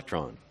into an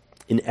electron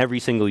in every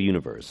single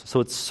universe.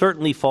 So it's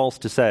certainly false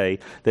to say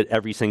that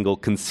every single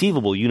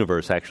conceivable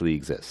universe actually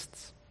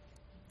exists.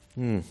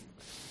 I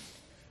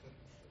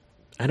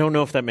don't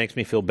know if that makes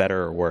me feel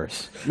better or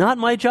worse. Not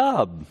my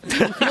job. You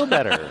don't feel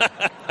better.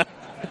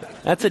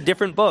 That's a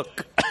different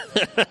book.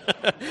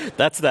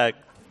 That's that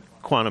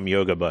quantum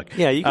yoga book.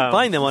 Yeah, you can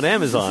find them on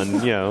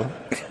Amazon,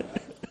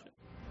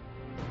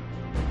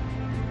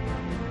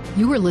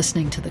 You are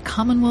listening to the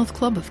Commonwealth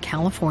Club of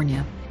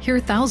California. Hear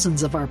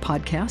thousands of our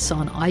podcasts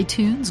on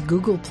iTunes,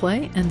 Google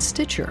Play, and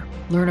Stitcher.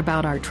 Learn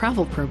about our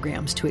travel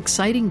programs to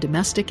exciting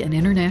domestic and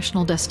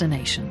international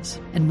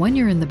destinations. And when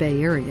you're in the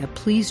Bay Area,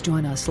 please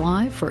join us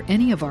live for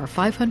any of our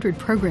 500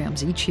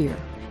 programs each year.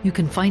 You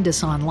can find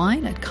us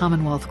online at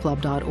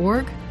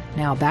commonwealthclub.org.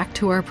 Now back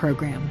to our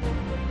program.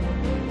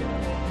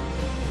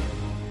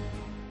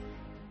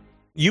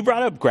 You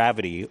brought up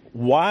gravity.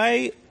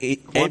 Why?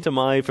 Quantum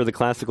eye for the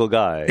classical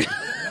guy.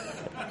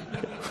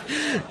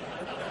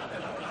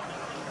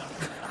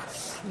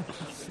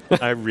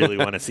 I really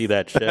want to see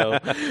that show.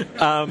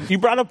 You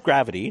brought up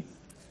gravity.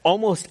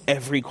 Almost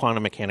every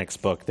quantum mechanics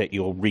book that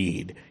you'll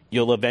read,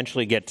 you'll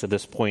eventually get to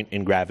this point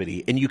in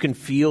gravity, and you can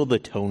feel the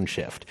tone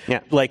shift.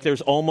 Yeah. Like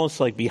there's almost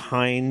like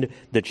behind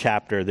the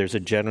chapter, there's a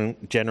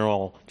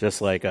general,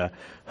 just like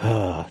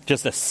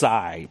just a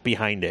sigh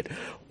behind it.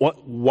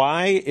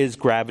 Why is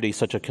gravity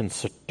such a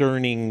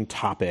concerning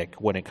topic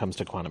when it comes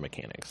to quantum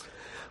mechanics?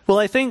 Well,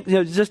 I think,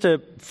 just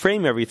to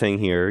frame everything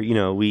here,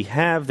 we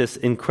have this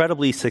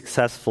incredibly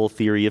successful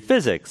theory of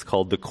physics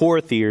called the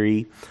core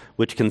theory,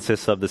 which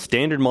consists of the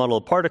standard model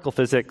of particle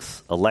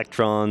physics,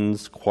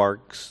 electrons,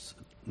 quarks,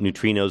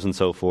 neutrinos, and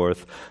so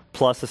forth,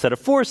 plus a set of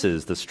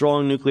forces, the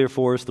strong nuclear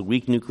force, the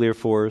weak nuclear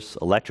force,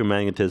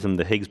 electromagnetism,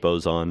 the Higgs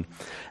boson.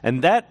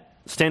 And that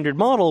standard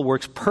model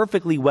works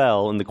perfectly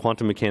well in the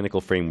quantum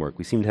mechanical framework.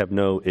 We seem to have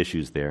no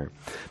issues there.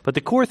 But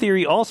the core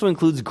theory also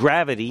includes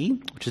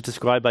gravity, which is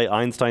described by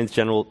Einstein's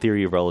general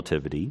theory of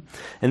relativity,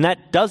 and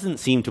that doesn't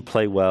seem to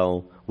play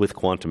well with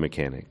quantum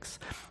mechanics.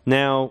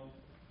 Now,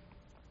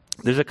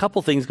 there's a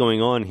couple things going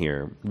on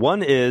here.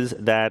 One is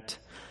that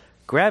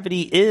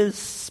gravity is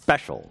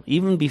special.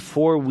 Even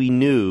before we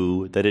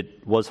knew that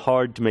it was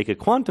hard to make a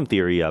quantum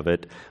theory of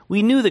it,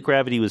 we knew that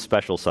gravity was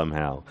special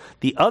somehow.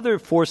 The other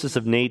forces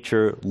of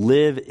nature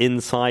live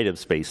inside of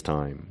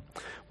space-time,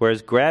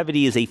 whereas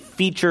gravity is a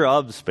feature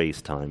of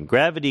space-time.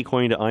 Gravity,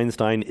 according to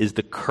Einstein, is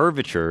the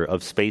curvature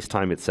of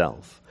space-time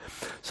itself.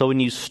 So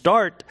when you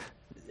start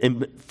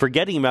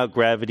forgetting about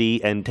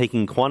gravity and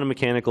taking quantum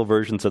mechanical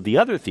versions of the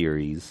other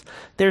theories,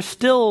 there's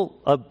still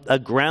a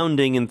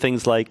grounding in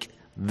things like,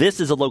 this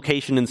is a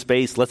location in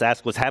space, let's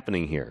ask what's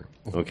happening here,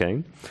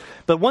 okay?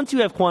 But once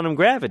you have quantum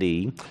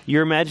gravity,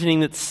 you're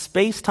imagining that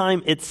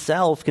space-time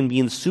itself can be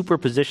in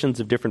superpositions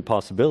of different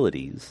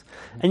possibilities,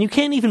 and you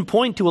can't even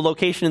point to a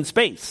location in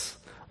space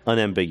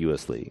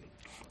unambiguously.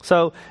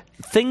 So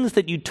things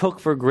that you took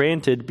for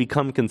granted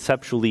become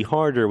conceptually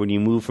harder when you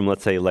move from,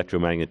 let's say,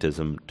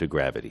 electromagnetism to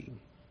gravity.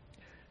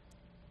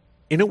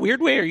 In a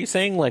weird way, are you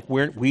saying like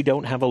we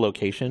don't have a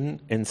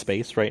location in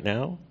space right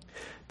now?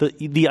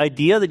 The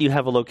idea that you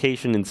have a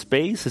location in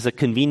space is a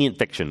convenient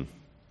fiction.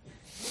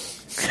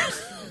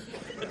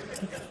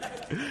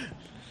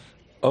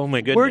 Oh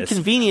my goodness. The word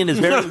convenient is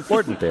very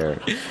important there.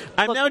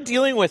 I'm now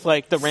dealing with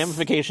like the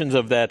ramifications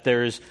of that.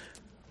 There's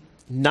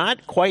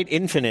not quite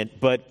infinite,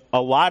 but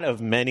a lot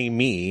of many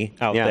me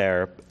out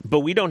there, but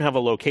we don't have a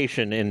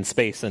location in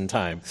space and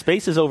time.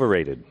 Space is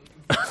overrated.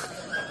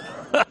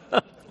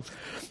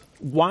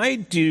 Why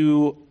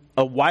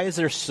is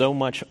there so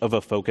much of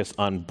a focus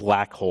on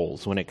black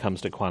holes when it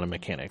comes to quantum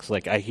mechanics?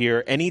 Like, I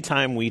hear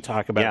anytime we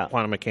talk about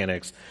quantum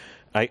mechanics,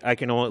 I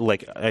can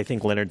only, I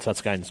think Leonard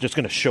Susskind's just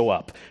going to show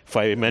up if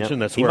I mention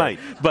this word. He might.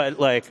 But,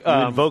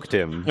 you invoked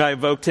him. I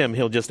invoked him.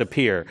 He'll just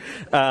appear.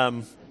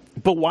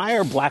 But why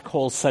are black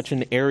holes such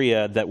an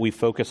area that we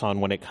focus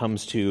on when it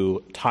comes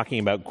to talking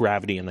about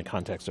gravity in the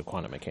context of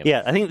quantum mechanics?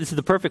 Yeah, I think this is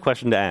the perfect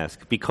question to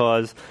ask,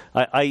 because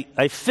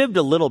I fibbed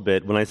a little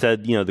bit when I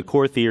said, the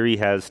core theory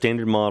has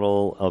standard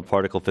model of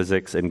particle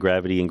physics and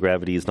gravity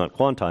is not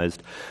quantized.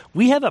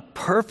 We have a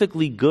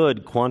perfectly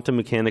good quantum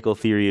mechanical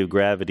theory of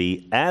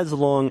gravity as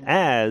long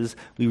as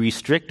we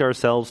restrict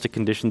ourselves to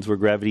conditions where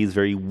gravity is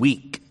very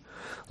weak.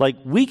 Like,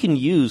 we can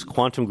use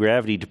quantum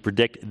gravity to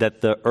predict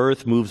that the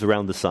Earth moves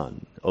around the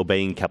sun,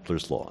 obeying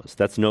Kepler's laws.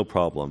 That's no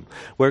problem.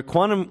 Where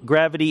quantum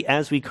gravity,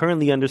 as we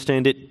currently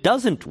understand it,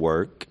 doesn't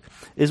work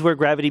is where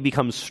gravity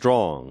becomes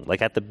strong,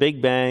 like at the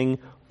Big Bang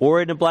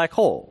or in a black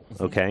hole,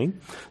 okay?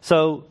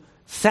 So,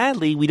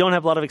 sadly, we don't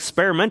have a lot of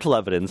experimental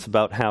evidence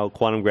about how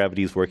quantum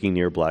gravity is working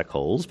near black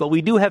holes, but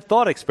we do have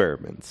thought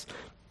experiments.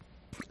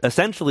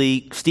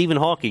 Essentially, Stephen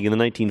Hawking in the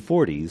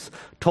 1940s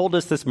told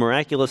us this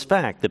miraculous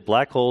fact that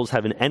black holes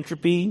have an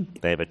entropy,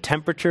 they have a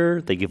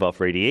temperature, they give off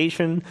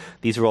radiation.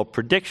 These are all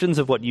predictions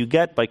of what you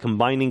get by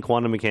combining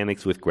quantum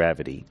mechanics with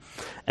gravity.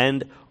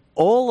 And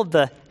all of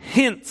the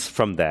hints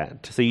from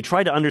that, so you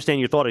try to understand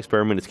your thought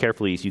experiment as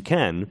carefully as you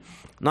can,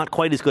 not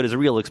quite as good as a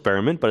real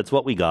experiment, but it's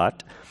what we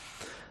got.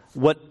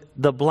 What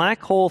the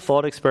black hole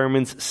thought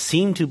experiments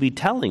seem to be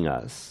telling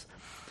us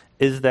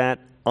is that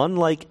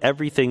unlike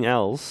everything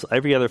else,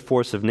 every other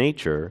force of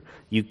nature,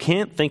 you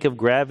can't think of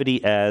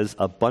gravity as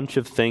a bunch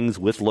of things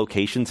with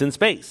locations in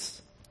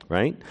space,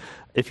 right?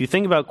 If you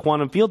think about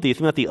quantum field theory,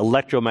 think about the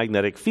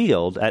electromagnetic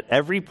field. At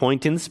every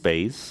point in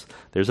space,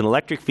 there's an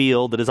electric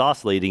field that is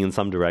oscillating in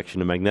some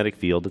direction, a magnetic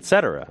field,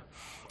 etc.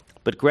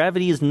 But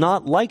gravity is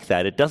not like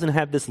that. It doesn't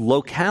have this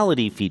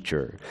locality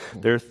feature.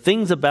 There are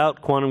things about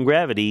quantum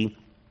gravity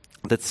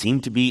that seem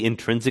to be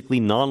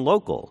intrinsically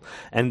non-local.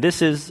 And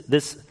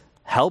this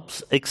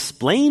helps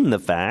explain the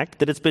fact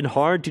that it's been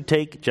hard to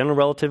take general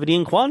relativity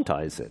and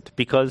quantize it,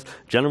 because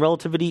general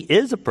relativity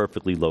is a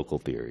perfectly local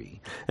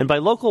theory. And by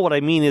local, what I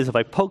mean is if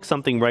I poke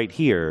something right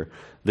here,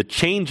 the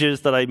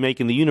changes that I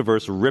make in the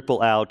universe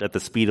ripple out at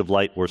the speed of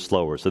light or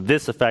slower. So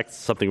this affects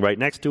something right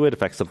next to it,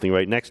 affects something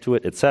right next to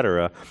it,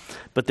 etc.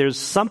 But there's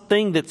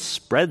something that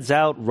spreads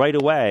out right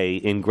away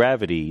in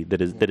gravity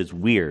that is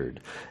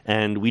weird.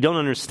 And we don't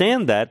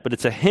understand that, but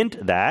it's a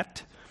hint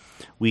that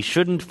we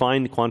shouldn't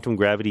find quantum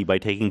gravity by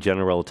taking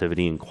general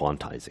relativity and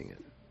quantizing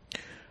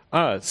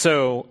it.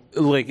 So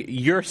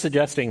you're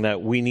suggesting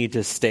that we need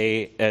to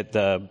stay at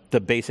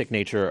the basic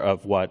nature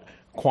of what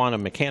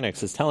quantum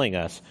mechanics is telling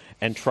us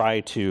and try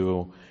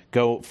to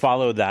go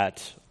follow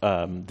that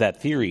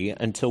theory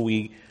until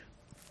we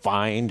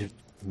find,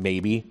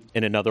 maybe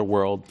in another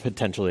world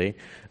potentially,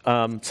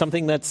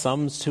 something that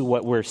sums to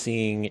what we're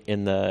seeing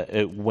in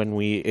when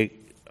we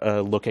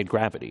look at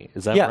gravity.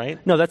 Is that right?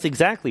 No, that's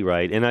exactly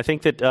right. And I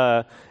think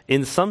that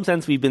in some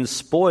sense we've been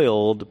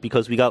spoiled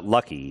because we got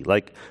lucky.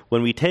 Like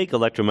when we take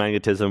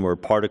electromagnetism or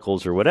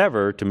particles or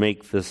whatever to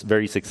make this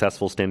very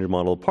successful standard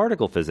model of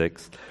particle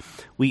physics,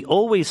 we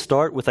always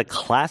start with a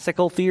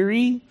classical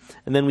theory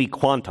and then we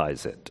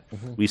quantize it.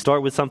 Mm-hmm. We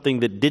start with something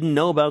that didn't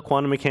know about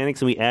quantum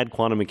mechanics and we add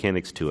quantum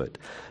mechanics to it.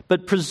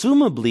 But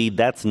presumably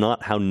that's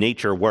not how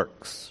nature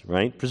works,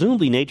 right?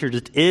 Presumably nature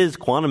just is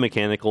quantum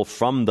mechanical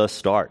from the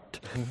start.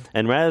 Mm-hmm.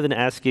 And rather than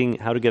asking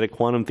how to get a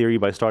quantum theory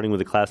by starting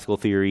with a classical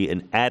theory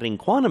and adding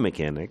quantum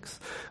mechanics,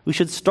 we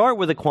should start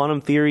with a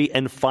quantum theory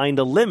and find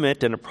a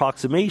limit, an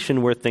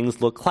approximation where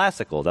things look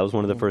classical. That was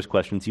one of the first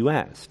questions you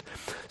asked.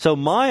 So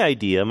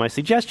my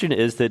suggestion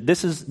is that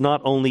this is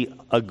not only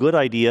a good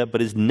idea,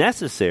 but is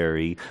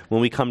necessary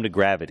when we come to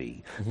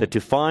gravity. Mm-hmm. That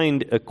to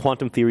find a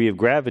quantum theory of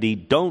gravity,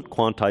 don't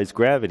quantize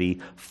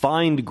gravity,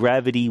 find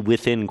gravity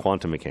within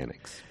quantum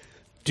mechanics.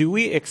 Do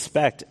we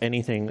expect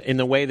anything in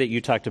the way that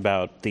you talked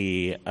about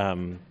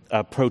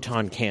a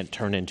proton can't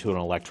turn into an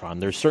electron?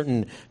 There's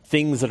certain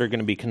things that are going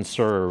to be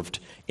conserved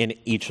in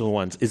each of the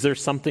ones. Is there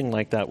something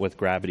like that with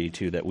gravity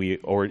too that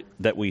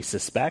we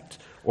suspect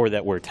or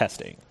that we're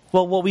testing?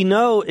 Well, what we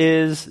know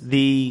is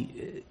the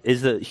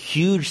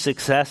huge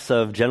success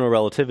of general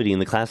relativity in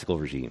the classical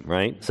regime,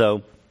 right?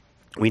 So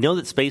we know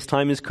that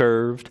space-time is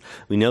curved.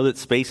 We know that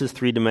space is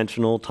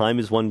three-dimensional. Time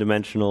is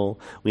one-dimensional.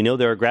 We know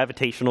there are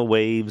gravitational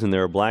waves and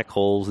there are black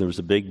holes and there's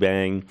a Big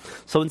Bang.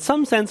 So in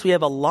some sense, we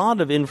have a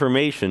lot of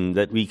information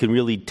that we can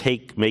really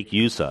make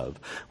use of.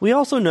 We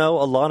also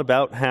know a lot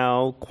about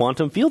how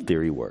quantum field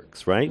theory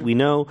works, right? We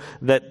know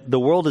that the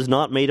world is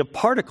not made of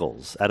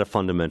particles at a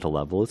fundamental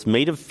level. It's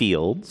made of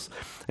fields.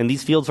 And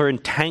these fields are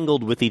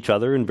entangled with each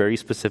other in very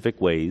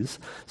specific ways.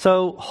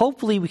 So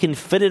hopefully we can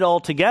fit it all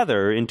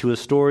together into a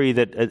story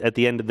that at the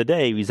the end of the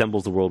day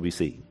resembles the world we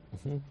see.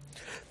 Mm-hmm.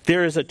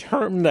 There is a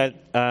term that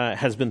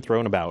has been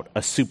thrown about,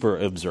 a super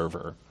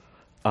observer.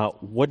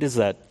 What does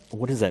that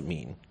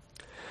mean?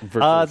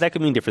 That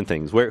could mean different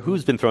things.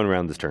 Who's been thrown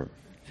around this term?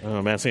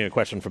 I'm asking a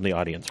question from the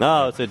audience.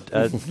 Right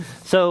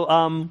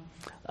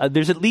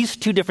There's at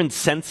least two different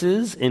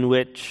senses in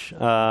which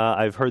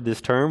I've heard this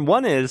term.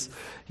 One is,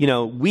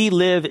 we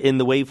live in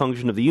the wave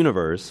function of the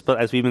universe, but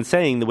as we've been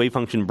saying, the wave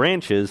function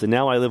branches, and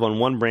now I live on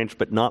one branch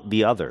but not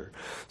the other.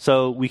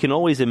 So we can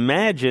always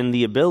imagine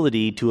the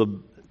ability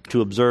to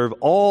observe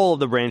all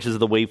of the branches of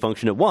the wave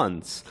function at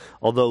once,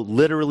 although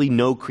literally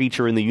no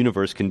creature in the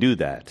universe can do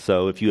that.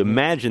 So if you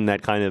imagine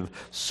that kind of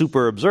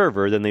super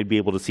observer, then they'd be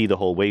able to see the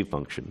whole wave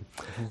function.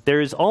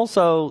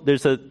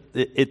 Mm-hmm.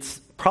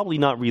 It's probably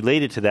not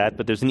related to that,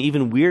 but there's an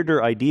even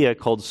weirder idea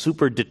called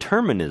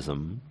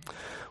superdeterminism,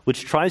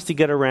 which tries to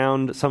get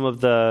around some of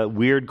the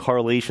weird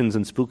correlations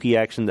and spooky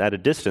actions at a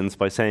distance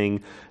by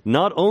saying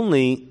not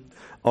only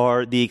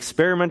are the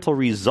experimental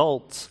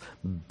results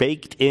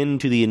baked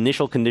into the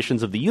initial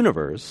conditions of the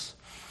universe,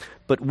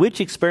 but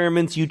which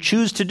experiments you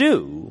choose to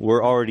do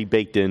were already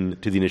baked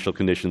into the initial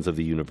conditions of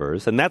the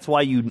universe. And that's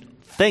why you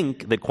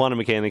think that quantum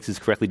mechanics is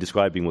correctly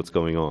describing what's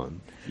going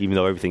on, even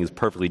though everything is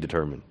perfectly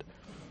determined.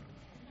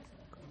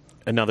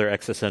 Another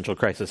existential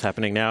crisis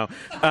happening now.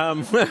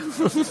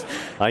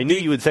 I knew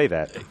you would say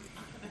that.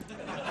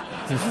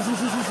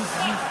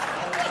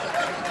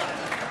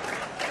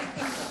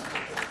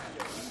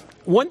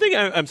 One thing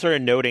I'm sort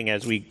of noting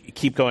as we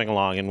keep going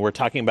along, and we're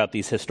talking about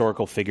these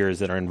historical figures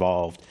that are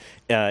involved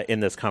in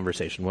this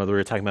conversation, whether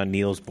we're talking about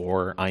Niels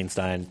Bohr,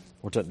 Einstein,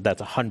 that's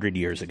 100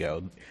 years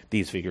ago,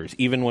 these figures.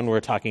 Even when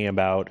we're talking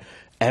about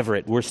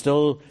Everett, we're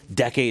still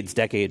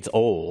decades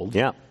old.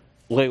 Yeah.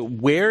 Like,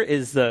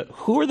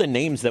 who are the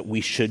names that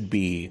we should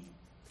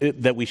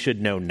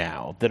know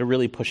now that are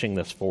really pushing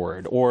this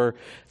forward? Or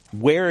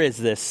where is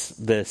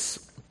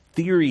this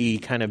theory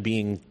kind of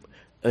being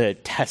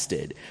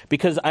tested?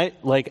 Because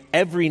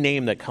every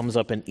name that comes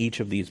up in each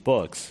of these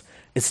books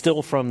is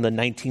still from the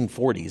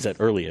 1940s at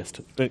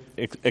earliest,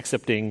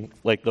 excepting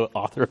the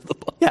author of the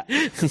book.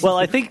 Yeah. Well,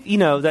 I think,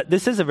 that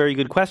this is a very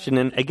good question.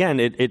 And again,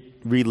 it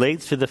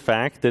relates to the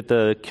fact that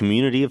the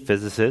community of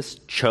physicists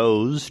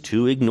chose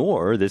to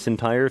ignore this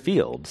entire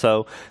field.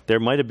 So there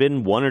might have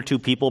been one or two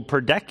people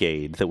per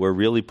decade that were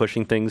really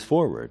pushing things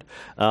forward.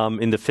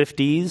 In the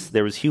 50s,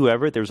 there was Hugh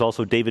Everett. There was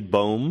also David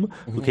Bohm,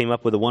 mm-hmm. who came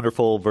up with a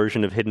wonderful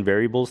version of hidden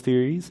variables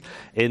theories.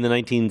 In the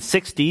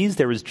 1960s,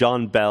 there was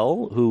John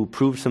Bell, who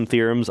proved some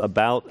theorems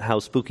about how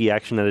spooky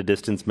action at a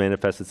distance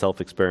manifests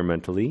itself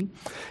experimentally.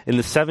 In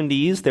the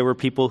 70s, there were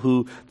people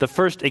the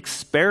first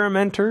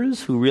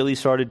experimenters who really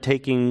started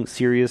taking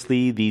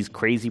seriously these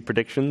crazy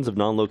predictions of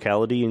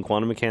non-locality in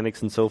quantum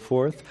mechanics and so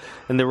forth.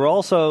 And there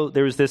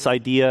was this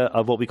idea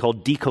of what we call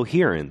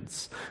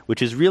decoherence,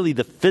 which is really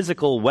the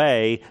physical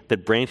way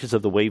that branches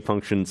of the wave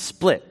function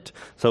split.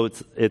 So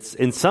it's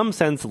in some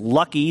sense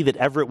lucky that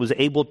Everett was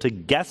able to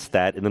guess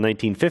that in the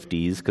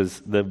 1950s, because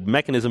the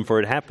mechanism for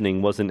it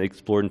happening wasn't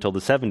explored until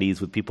the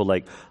 70s with people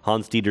like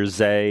Hans-Dieter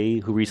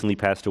Zeh, who recently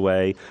passed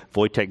away,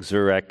 Wojtek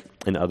Zurek,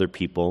 and other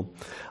people.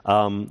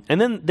 And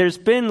then there's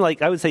been,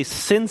 I would say,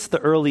 since the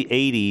early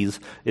 80s,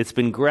 it's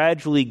been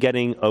gradually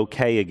getting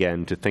okay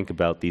again to think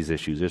about these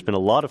issues. There's been a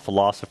lot of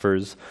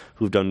philosophers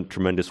who've done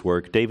tremendous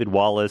work. David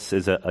Wallace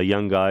is a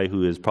young guy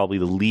who is probably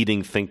the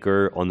leading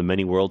thinker on the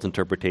many worlds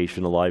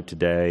interpretation alive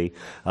today.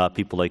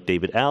 People like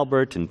David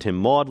Albert and Tim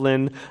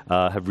Maudlin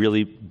have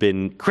really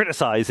been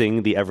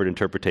criticizing the Everett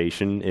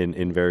interpretation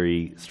in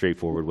very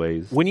straightforward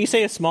ways. When you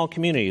say a small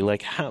community,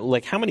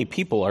 how many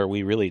people are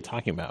we really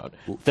talking about?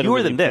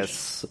 Fewer than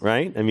this,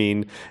 right? I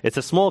mean, it's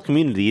a small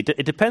community.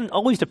 It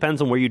always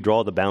depends on where you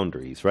draw the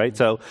boundaries, right?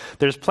 So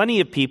there's plenty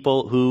of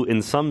people who,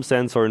 in some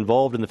sense, are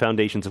involved in the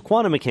foundations of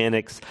quantum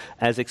mechanics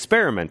as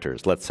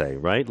experimenters, let's say,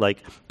 right?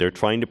 Like they're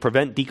trying to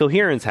prevent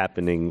decoherence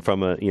happening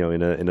from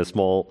in a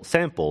small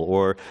sample,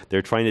 or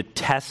they're trying to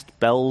test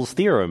Bell's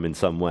theorem in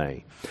some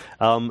way.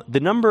 The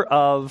number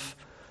of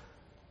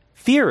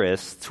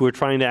theorists who are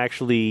trying to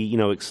actually,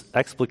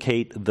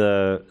 explicate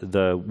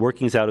the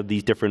workings out of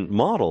these different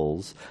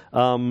models,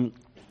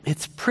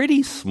 it's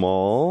pretty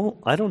small.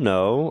 I don't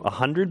know,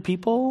 100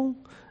 people?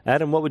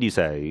 Adam, what would you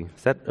say?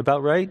 Is that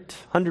about right?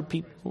 100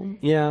 people?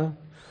 Yeah.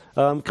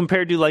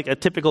 Compared to a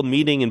typical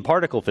meeting in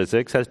particle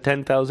physics has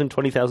 10,000,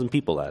 20,000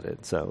 people at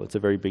it. So it's a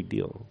very big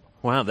deal.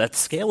 Wow, that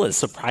scale is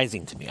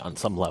surprising to me on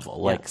some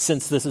level.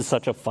 Since this is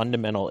such a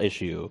fundamental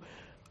issue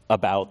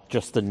about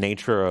just the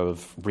nature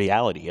of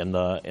reality and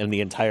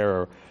the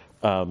entire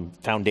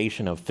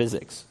foundation of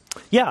physics.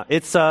 Yeah,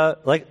 it's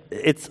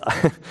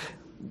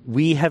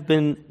we have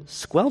been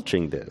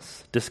squelching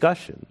this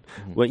discussion.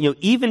 Mm-hmm. Well,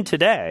 even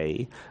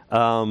today,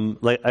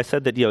 like I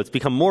said that it's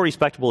become more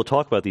respectable to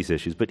talk about these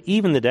issues. But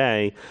even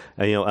today,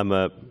 I'm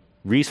a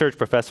research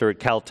professor at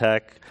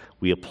Caltech.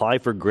 We apply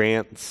for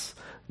grants.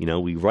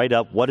 We write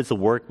up what is the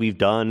work we've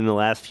done in the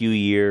last few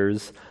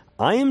years.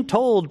 I am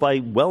told by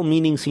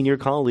well-meaning senior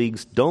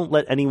colleagues, don't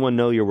let anyone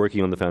know you're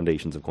working on the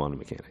foundations of quantum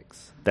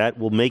mechanics. That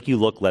will make you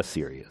look less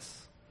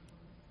serious.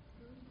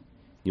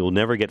 You'll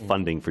never get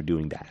funding for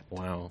doing that.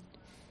 Wow.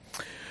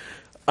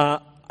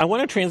 I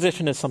want to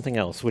transition to something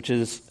else, which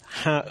is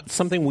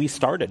something we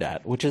started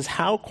at, which is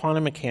how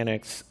quantum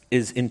mechanics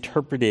is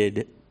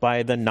interpreted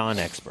by the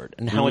non-expert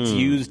and how it's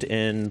used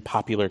in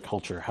popular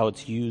culture, how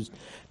it's used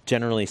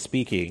generally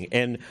speaking.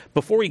 And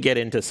before we get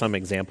into some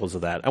examples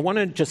of that, I want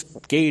to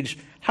just gauge,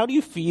 how do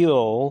you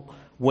feel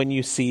when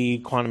you see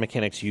quantum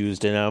mechanics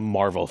used in a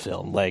Marvel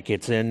film? Like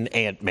it's in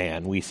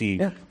Ant-Man, we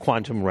see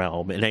quantum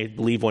realm, and I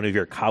believe one of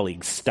your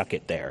colleagues stuck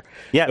it there.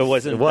 Yes, that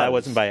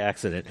wasn't by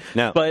accident.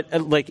 No. But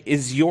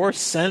is your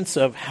sense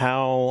of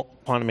how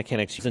quantum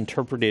mechanics is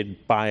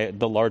interpreted by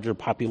the larger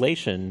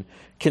population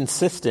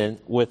consistent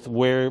with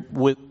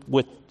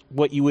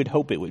what you would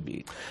hope it would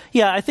be?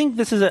 Yeah, I think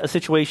this is a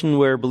situation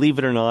where, believe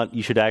it or not,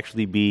 you should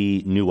actually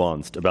be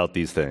nuanced about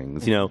these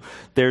things.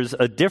 There's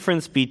a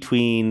difference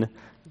between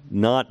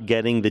not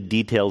getting the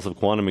details of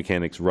quantum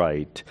mechanics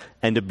right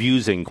and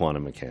abusing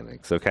quantum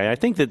mechanics, okay? I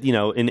think that,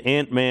 in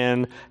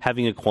Ant-Man,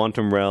 having a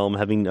quantum realm,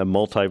 having a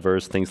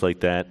multiverse, things like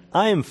that,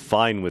 I am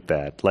fine with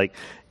that. Like,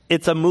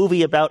 it's a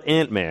movie about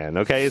Ant-Man,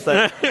 okay? It's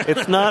like,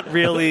 it's not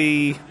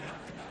really...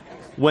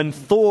 When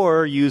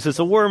Thor uses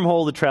a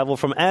wormhole to travel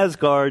from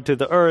Asgard to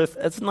the Earth,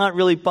 it's not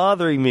really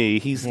bothering me.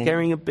 He's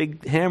carrying a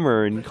big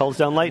hammer and calls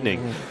down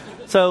lightning.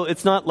 So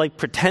it's not like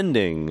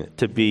pretending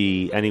to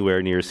be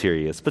anywhere near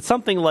serious. But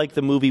something like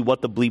the movie What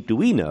the Bleep Do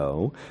We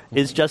Know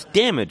is just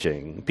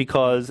damaging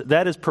because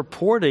that is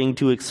purporting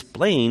to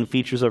explain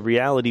features of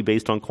reality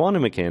based on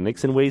quantum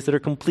mechanics in ways that are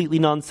completely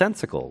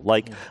nonsensical.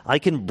 Like, I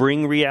can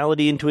bring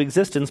reality into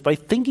existence by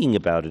thinking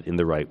about it in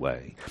the right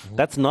way.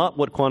 That's not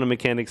what quantum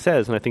mechanics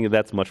says, and I think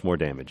that's much more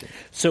damaging.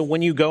 So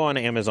when you go on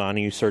Amazon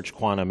and you search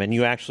quantum and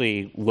you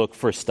actually look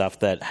for stuff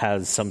that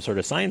has some sort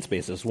of science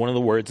basis, one of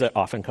the words that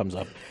often comes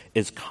up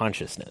is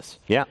consciousness.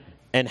 Yeah.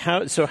 And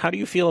how do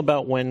you feel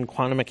about when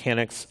quantum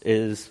mechanics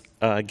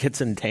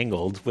gets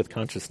entangled with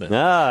consciousness?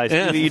 I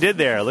see what you did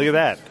there. Look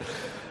at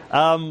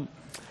that.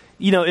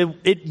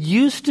 It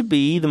used to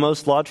be the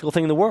most logical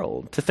thing in the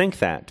world to think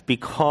that,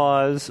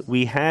 because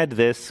we had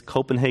this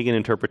Copenhagen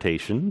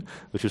interpretation,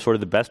 which was sort of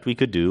the best we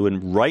could do,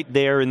 and right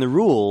there in the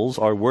rules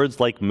are words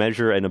like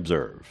measure and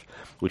observe,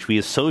 which we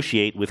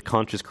associate with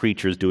conscious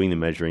creatures doing the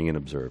measuring and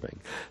observing.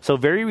 So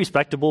very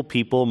respectable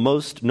people,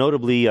 most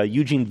notably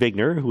Eugene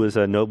Wigner, who is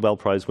a Nobel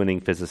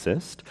Prize-winning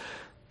physicist,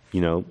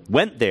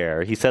 went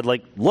there. He said,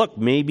 look,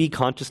 maybe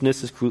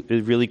consciousness is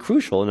really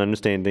crucial in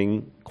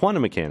understanding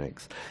quantum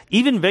mechanics.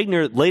 Even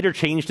Wigner later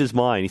changed his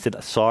mind. He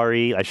said,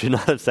 sorry, I should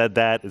not have said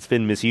that. It's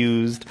been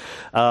misused.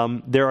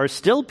 There are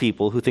still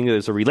people who think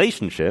there's a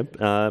relationship,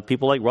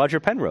 people like Roger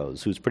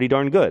Penrose, who's pretty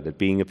darn good at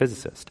being a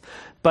physicist.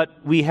 But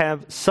we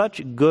have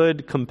such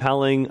good,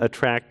 compelling,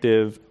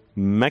 attractive,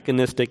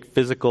 mechanistic,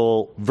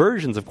 physical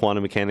versions of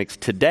quantum mechanics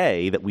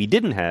today that we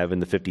didn't have in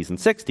the 50s and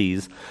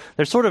 60s,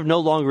 there's sort of no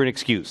longer an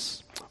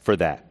excuse for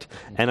that.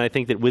 And I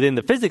think that within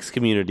the physics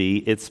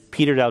community, it's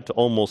petered out to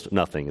almost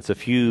nothing. It's a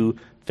few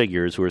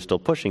figures who are still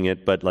pushing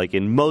it, but like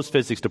in most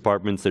physics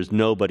departments, there's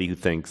nobody who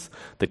thinks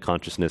that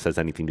consciousness has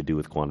anything to do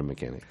with quantum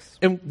mechanics.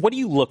 And what do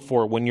you look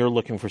for when you're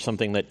looking for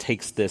something that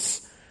takes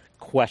this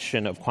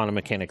question of quantum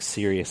mechanics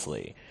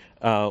seriously?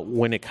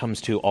 When it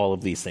comes to all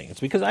of these things?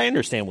 Because I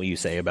understand what you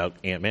say about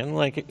Ant-Man.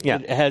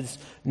 It has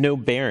no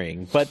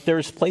bearing, but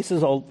there's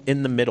places all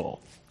in the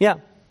middle. Yeah.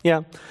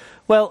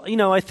 Well,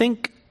 I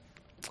think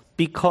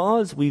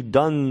because we've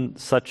done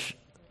such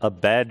a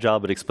bad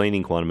job at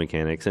explaining quantum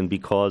mechanics, and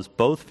because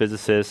both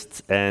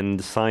physicists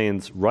and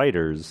science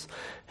writers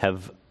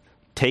have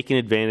taken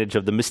advantage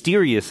of the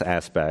mysterious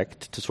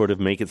aspect to sort of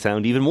make it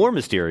sound even more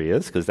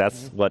mysterious, because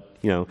that's what,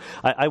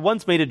 I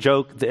once made a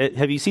joke.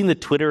 Have you seen the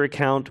Twitter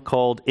account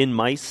called In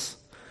Mice?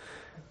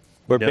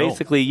 Where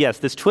basically, yes,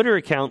 this Twitter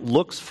account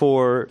looks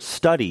for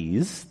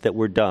studies that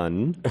were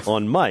done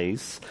on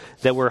mice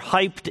that were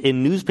hyped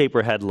in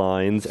newspaper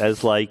headlines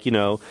as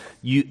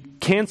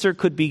cancer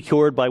could be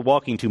cured by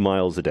walking 2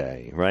 miles a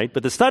day, right?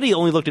 But the study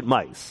only looked at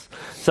mice.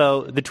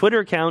 So the Twitter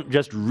account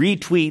just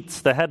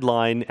retweets the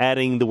headline,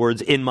 adding the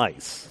words "in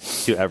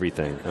mice" to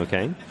everything,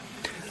 okay?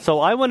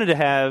 So I wanted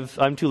to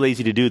I'm too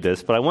lazy to do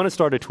this, but I want to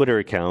start a Twitter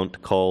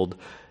account called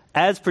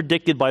As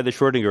Predicted by the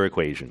Schrödinger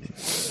Equation.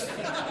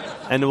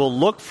 And it will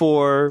look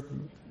for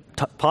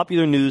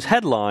popular news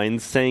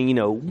headlines saying,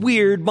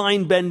 weird,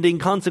 mind-bending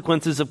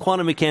consequences of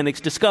quantum mechanics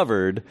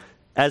discovered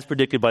as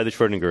predicted by the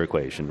Schrödinger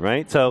equation,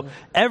 right? So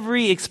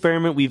every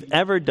experiment we've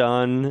ever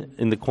done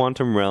in the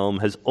quantum realm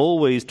has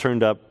always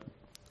turned up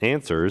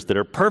answers that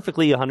are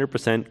perfectly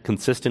 100%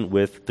 consistent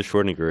with the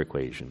Schrödinger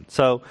equation.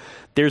 So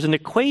there's an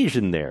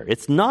equation there.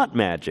 It's not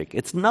magic.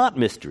 It's not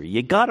mystery.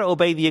 You got to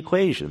obey the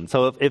equation.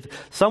 So if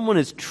someone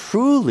is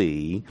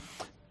truly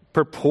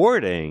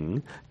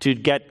purporting to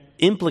get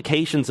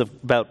implications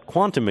about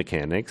quantum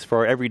mechanics for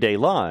our everyday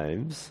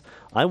lives,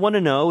 I want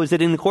to know, is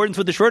it in accordance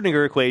with the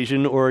Schrödinger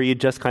equation, or are you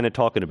just kind of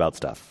talking about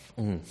stuff?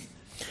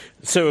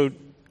 So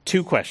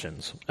 2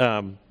 questions.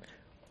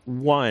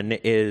 One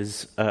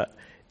is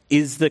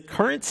the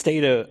current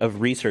state of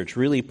research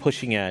really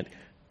pushing at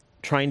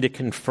trying to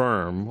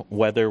confirm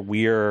whether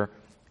we're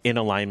in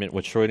alignment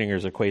with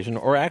Schrodinger's equation,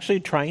 or actually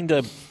trying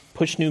to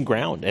push new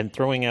ground and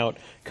throwing out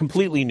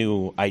completely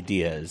new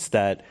ideas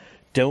that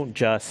don't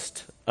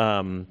just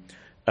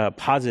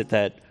posit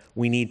that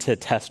we need to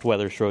test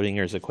whether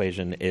Schrodinger's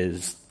equation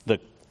is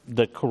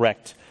the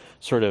correct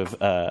sort of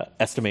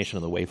estimation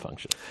of the wave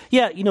function.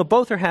 Yeah,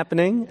 both are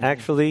happening,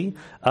 actually.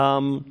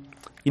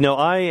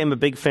 I am a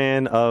big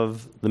fan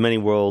of the many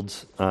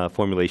worlds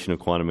formulation of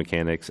quantum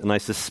mechanics, and I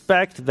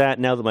suspect that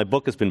now that my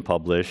book has been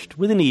published,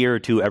 within a year or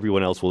two,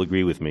 everyone else will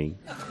agree with me.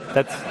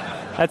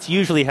 That's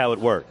usually how it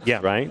works,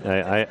 right?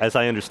 As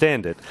I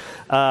understand it.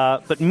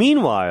 But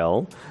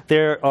meanwhile,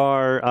 there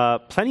are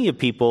plenty of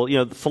people,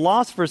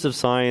 philosophers of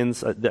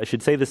science, I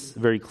should say this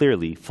very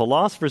clearly,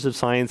 philosophers of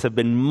science have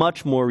been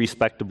much more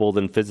respectable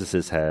than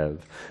physicists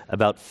have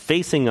about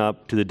facing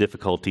up to the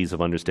difficulties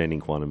of understanding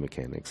quantum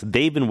mechanics.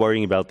 They've been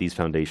worrying about these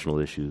foundational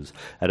issues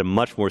at a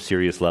much more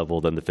serious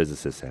level than the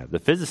physicists have. The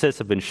physicists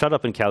have been shut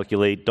up and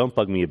calculate, don't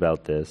bug me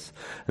about this,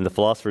 and the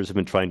philosophers have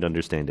been trying to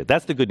understand it.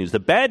 That's the good news. The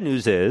bad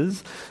news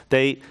is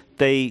they,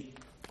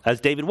 as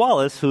David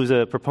Wallace, who's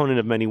a proponent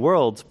of many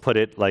worlds, put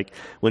it, like,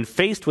 when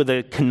faced with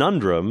a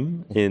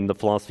conundrum in the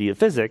philosophy of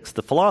physics,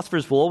 the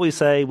philosophers will always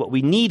say, what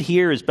we need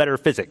here is better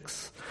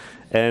physics.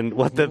 And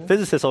what the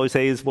physicists always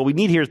say is, what we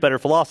need here is better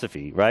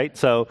philosophy, right?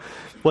 So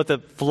what the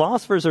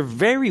philosophers are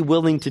very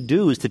willing to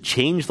do is to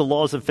change the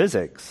laws of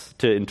physics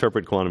to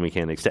interpret quantum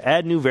mechanics, to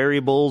add new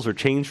variables or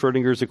change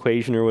Schrodinger's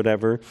equation or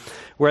whatever.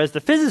 Whereas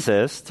the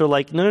physicists are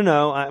like,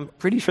 no, I'm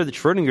pretty sure that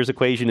Schrodinger's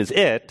equation is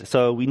it,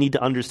 so we need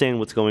to understand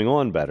what's going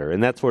on better.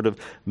 And that sort of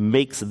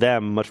makes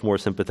them much more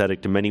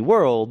sympathetic to many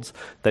worlds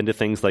than to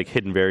things like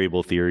hidden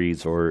variable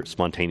theories or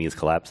spontaneous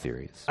collapse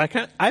theories.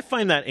 I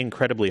find that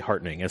incredibly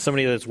heartening. As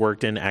somebody that's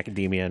worked in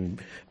academia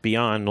and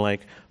beyond,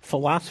 like,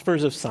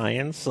 philosophers of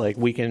science, like,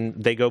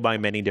 they go by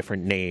many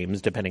different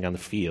names depending on the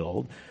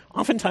field,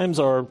 oftentimes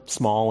are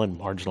small and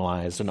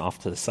marginalized and off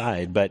to the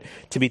side. But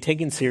to be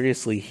taken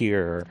seriously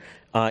here,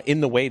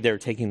 in the way they're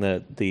taking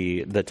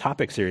the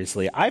topic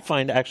seriously, I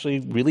find actually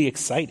really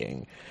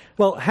exciting.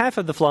 Well, half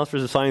of the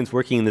philosophers of science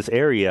working in this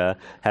area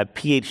have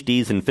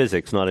PhDs in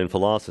physics, not in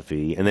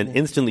philosophy, and then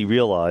instantly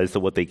realized that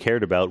what they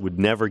cared about would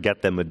never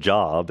get them a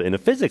job in a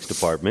physics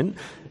department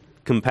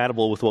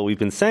compatible with what we've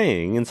been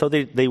saying, and so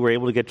they were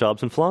able to get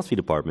jobs in philosophy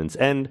departments.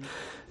 And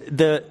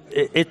there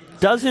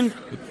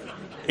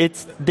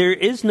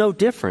is no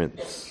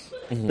difference.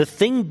 Mm-hmm. The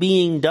thing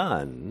being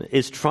done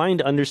is trying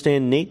to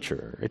understand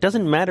nature. It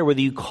doesn't matter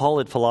whether you call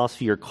it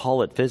philosophy or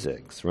call it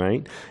physics,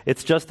 right?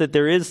 It's just that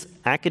there is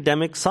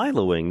academic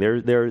siloing.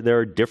 There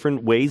are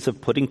different ways of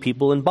putting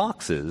people in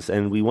boxes,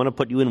 and we want to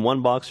put you in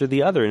one box or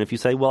the other. And if you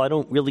say, well, I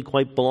don't really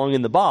quite belong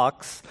in the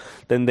box,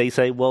 then they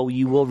say, well,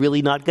 you will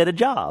really not get a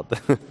job.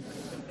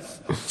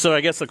 So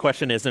I guess the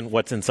question isn't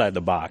what's inside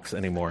the box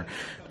anymore.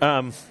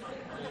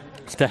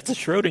 That's a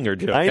Schrodinger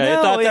joke. I know,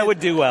 I thought that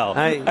would do well.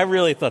 I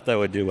really thought that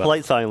would do well.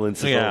 Polite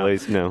silence is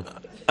always,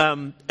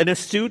 An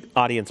astute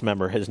audience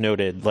member has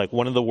noted, like,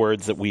 one of the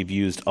words that we've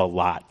used a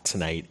lot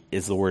tonight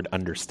is the word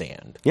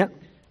understand. Yeah.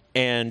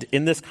 And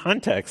in this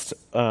context,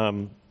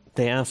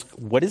 they ask,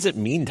 what does it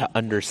mean to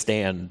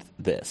understand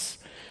this?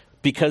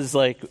 Because,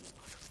 like,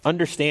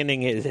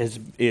 understanding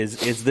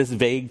is this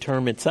vague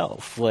term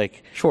itself.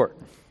 Like, sure.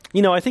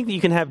 I think that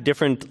you can have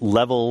different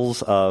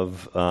levels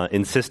of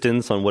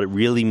insistence on what it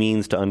really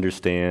means to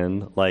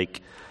understand.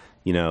 Like,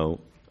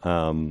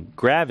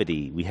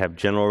 gravity, we have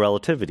general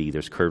relativity.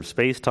 There's curved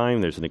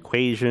space-time, there's an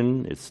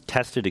equation, it's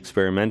tested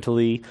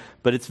experimentally.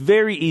 But it's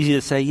very easy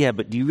to say, yeah,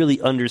 but do you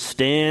really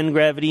understand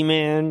gravity,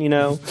 man?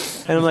 And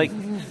I'm like,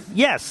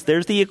 yes,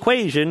 there's the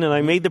equation, and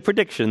I made the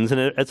predictions,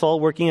 and it's all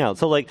working out.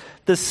 So, like,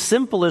 the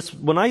simplest,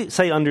 when I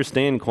say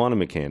understand quantum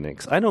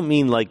mechanics, I don't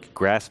mean, like,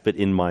 grasp it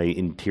in my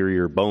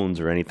interior bones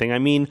or anything. I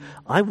mean,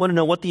 I want to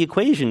know what the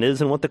equation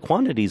is and what the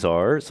quantities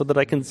are so that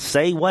I can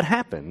say what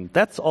happened.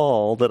 That's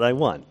all that I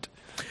want.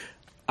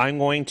 I'm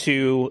going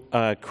to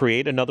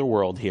create another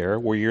world here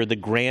where you're the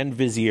grand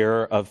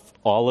vizier of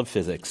all of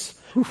physics,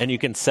 and you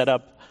can set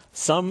up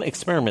some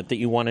experiment that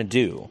you want to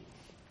do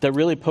that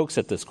really pokes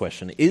at this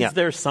question. Is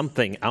there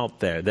something out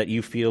there that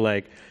you feel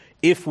like,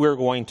 if we're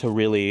going to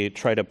really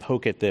try to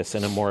poke at this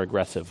in a more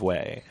aggressive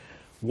way,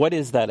 what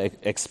is that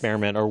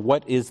experiment, or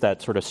what is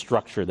that sort of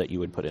structure that you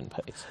would put in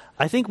place?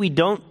 I think we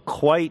don't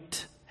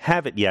quite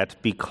have it yet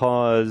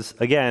because,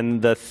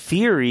 again, the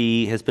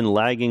theory has been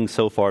lagging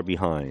so far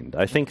behind.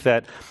 I think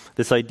that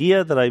this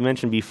idea that I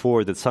mentioned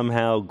before, that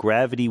somehow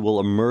gravity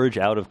will emerge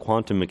out of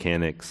quantum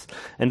mechanics,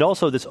 and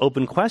also this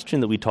open question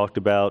that we talked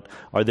about,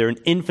 are there an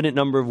infinite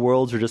number of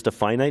worlds or just a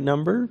finite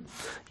number?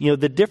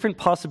 The different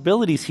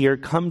possibilities here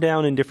come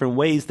down in different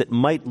ways that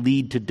might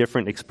lead to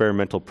different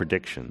experimental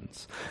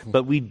predictions.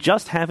 But we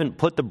just haven't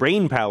put the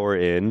brain power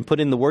put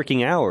in the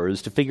working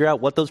hours to figure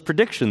out what those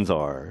predictions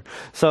are.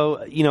 So,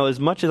 as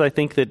much as I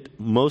think that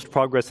most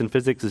progress in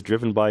physics is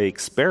driven by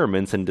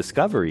experiments and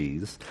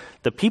discoveries,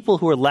 the people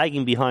who are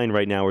lagging behind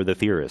right now are the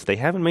theorists. They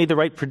haven't made the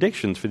right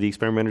predictions for the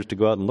experimenters to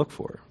go out and look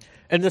for.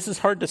 And this is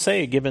hard to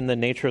say given the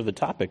nature of the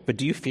topic, but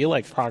do you feel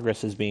like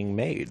progress is being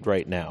made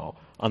right now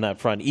on that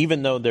front,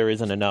 even though there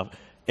isn't enough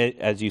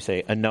as you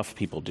say, enough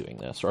people doing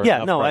this? Or Yeah,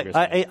 enough no, progress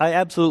I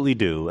absolutely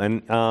do.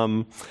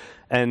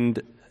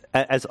 And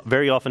as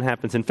very often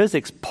happens in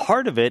physics,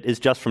 part of it is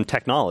just from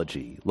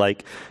technology.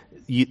 Like,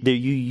 you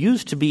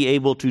used to be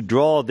able to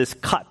draw this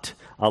cut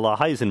a la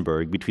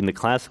Heisenberg between the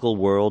classical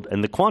world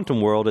and the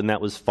quantum world, and that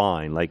was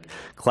fine. Like,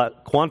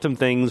 quantum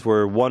things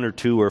were 1 or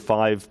 2 or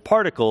 5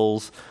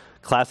 particles.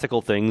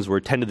 Classical things were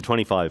 10 to the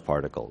 25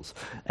 particles.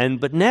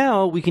 But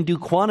now we can do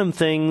quantum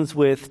things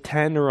with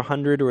 10 or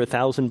 100 or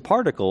 1,000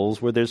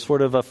 particles where there's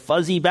sort of a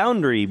fuzzy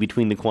boundary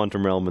between the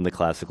quantum realm and the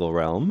classical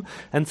realm.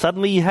 And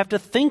suddenly you have to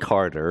think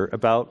harder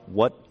about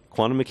what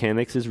quantum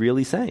mechanics is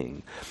really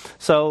saying.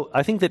 So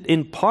I think that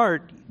in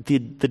part,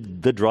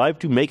 the drive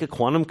to make a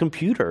quantum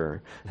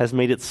computer has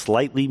made it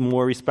slightly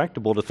more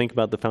respectable to think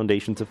about the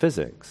foundations of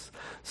physics.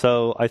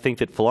 So I think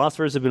that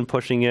philosophers have been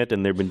pushing it,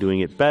 and they've been doing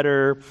it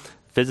better.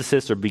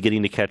 Physicists are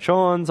beginning to catch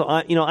on. So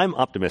I'm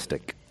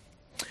optimistic.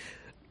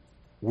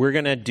 We're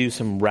going to do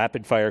some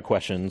rapid-fire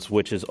questions,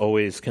 which is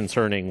always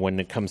concerning when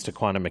it comes to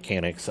quantum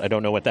mechanics. I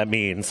don't know what that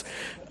means.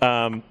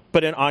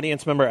 But an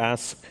audience member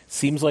asks,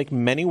 seems like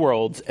many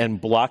worlds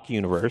and block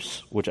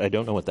universe, which I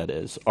don't know what that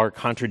is, are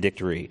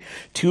contradictory.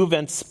 2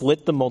 events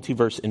split the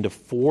multiverse into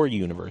 4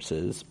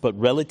 universes, but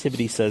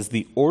relativity says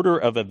the order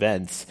of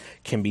events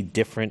can be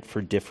different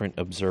for different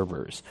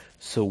observers.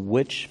 So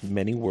which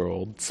many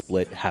world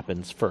split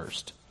happens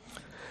first?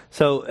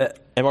 So,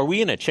 are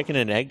we in a chicken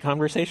and egg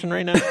conversation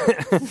right now?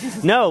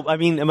 No, I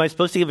mean, am I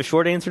supposed to give a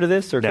short answer to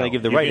this, or can I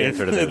give the right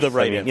answer to this? The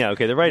right answer. Yeah,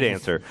 okay, the right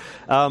answer.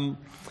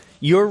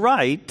 You're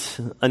right,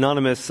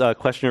 anonymous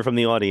questioner from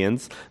the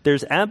audience.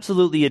 There's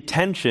absolutely a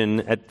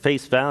tension at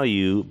face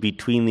value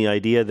between the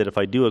idea that if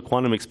I do a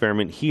quantum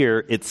experiment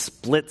here, it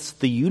splits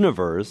the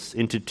universe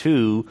into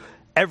 2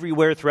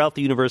 everywhere throughout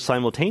the universe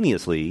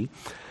simultaneously,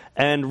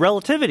 and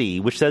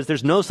relativity, which says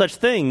there's no such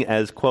thing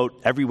as, quote,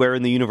 everywhere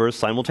in the universe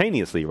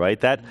simultaneously, right?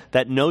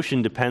 That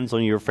notion depends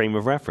on your frame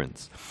of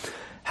reference.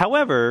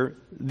 However,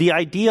 the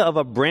idea of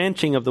a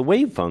branching of the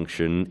wave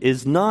function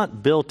is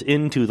not built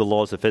into the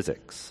laws of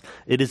physics.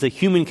 It is a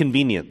human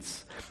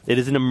convenience. It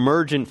is an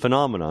emergent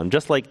phenomenon.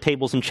 Just like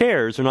tables and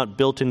chairs are not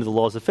built into the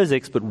laws of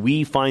physics, but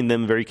we find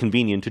them very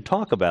convenient to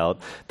talk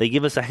about. They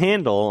give us a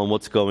handle on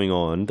what's going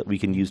on that we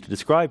can use to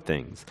describe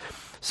things.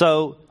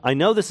 So I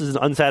know this is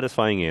an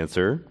unsatisfying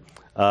answer.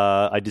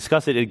 I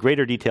discuss it in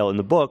greater detail in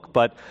the book,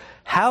 but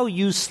how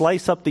you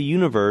slice up the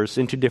universe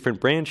into different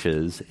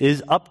branches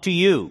is up to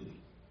you.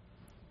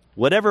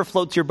 Whatever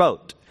floats your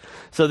boat.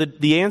 So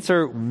the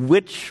answer,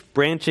 which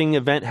branching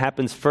event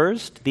happens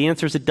first, the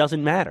answer is it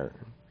doesn't matter.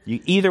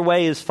 Either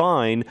way is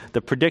fine.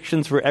 The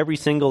predictions for every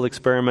single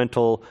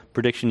experimental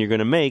prediction you're going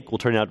to make will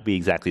turn out to be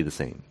exactly the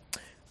same.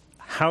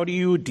 How do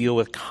you deal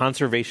with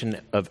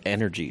conservation of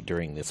energy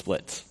during the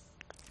splits?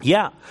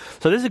 Yeah.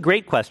 So this is a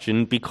great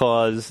question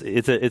because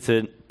it's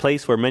a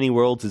place where many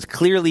worlds is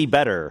clearly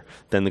better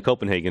than the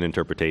Copenhagen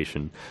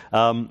interpretation.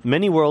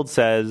 Many worlds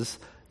says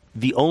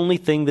the only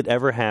thing that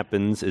ever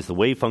happens is the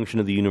wave function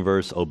of the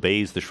universe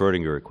obeys the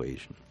Schrödinger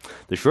equation.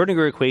 The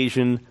Schrödinger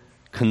equation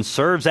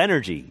conserves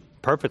energy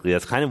perfectly.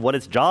 That's kind of what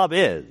its job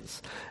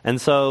is. And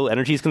so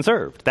energy is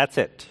conserved. That's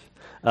it.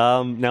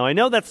 Now, I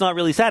know that's not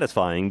really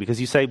satisfying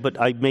because you say,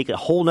 but I make a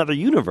whole other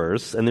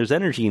universe and there's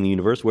energy in the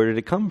universe. Where did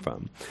it come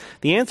from?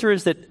 The answer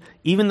is that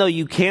even though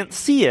you can't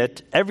see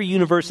it, every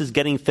universe is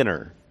getting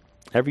thinner.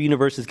 Every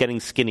universe is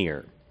getting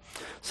skinnier.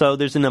 So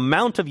there's an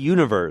amount of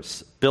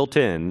universe built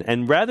in,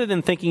 and rather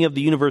than thinking of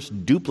the universe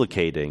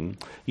duplicating,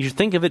 you should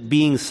think of it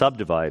being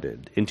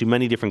subdivided into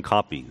many different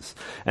copies.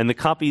 And the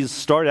copies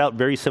start out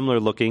very similar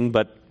looking,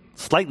 but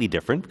slightly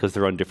different because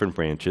they're on different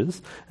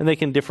branches, and they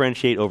can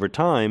differentiate over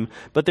time,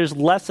 but there's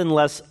less and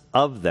less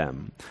of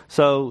them.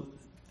 So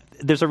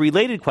there's a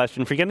related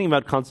question, forgetting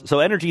about... so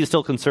energy is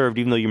still conserved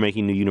even though you're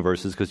making new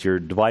universes because you're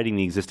dividing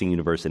the existing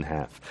universe in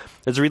half.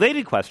 There's a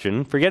related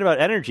question, forget about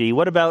energy,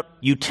 what about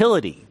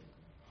utility?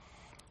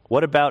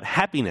 What about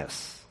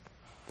happiness?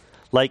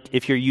 Like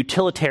if you're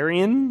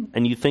utilitarian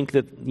and you think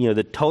that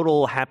the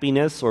total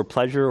happiness or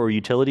pleasure or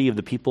utility of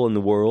the people in the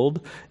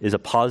world is a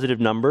positive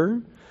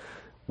number,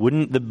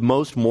 wouldn't the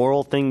most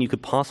moral thing you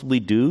could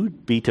possibly do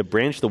be to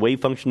branch the wave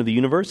function of the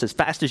universe as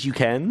fast as you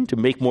can to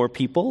make more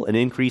people and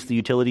increase the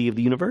utility of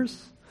the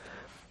universe?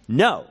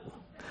 No,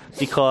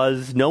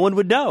 because no one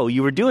would know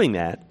you were doing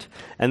that.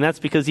 And that's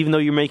because even though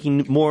you're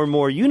making more and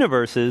more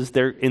universes,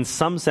 they're in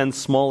some sense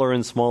smaller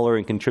and smaller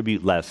and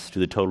contribute less to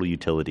the total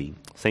utility.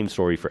 Same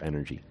story for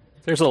energy.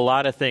 There's a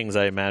lot of things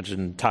I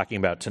imagine talking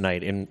about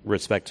tonight in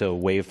respect to a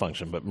wave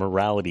function, but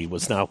morality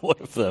was not one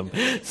of them.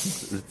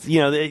 It's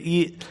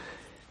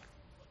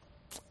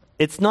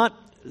not...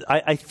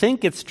 I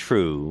think it's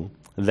true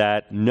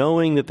that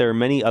knowing that there are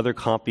many other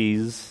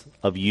copies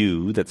of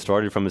you that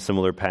started from a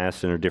similar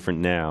past and are different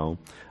now,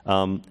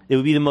 it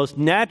would be the most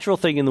natural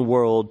thing in the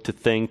world to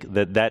think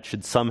that that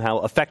should somehow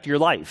affect your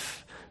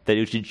life, that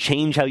it should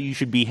change how you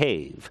should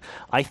behave.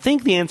 I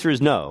think the answer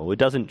is no, it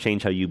doesn't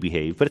change how you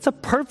behave, but it's a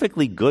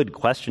perfectly good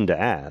question to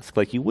ask.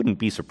 Like, you wouldn't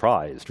be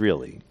surprised,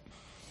 really.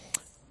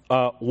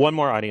 One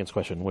more audience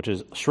question, which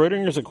is,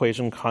 Schrodinger's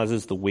equation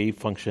causes the wave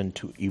function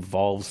to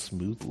evolve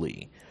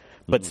smoothly,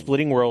 but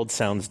splitting worlds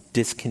sounds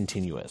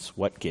discontinuous.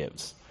 What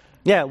gives?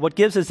 Yeah, what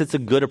gives is it's a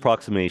good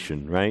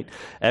approximation, right?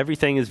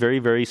 Everything is very,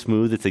 very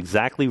smooth. It's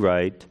exactly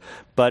right.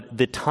 But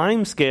the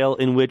time scale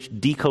in which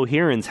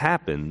decoherence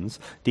happens,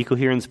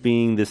 decoherence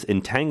being this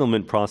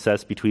entanglement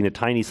process between a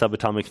tiny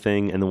subatomic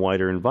thing and the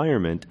wider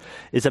environment,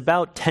 is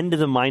about 10 to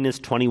the minus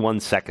 21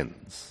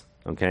 seconds,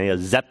 okay? A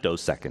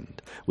zeptosecond,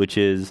 which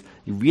is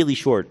a really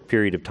short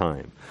period of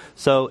time.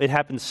 So it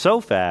happens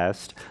so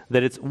fast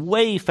that it's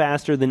way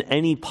faster than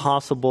any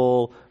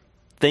possible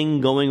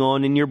thing going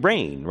on in your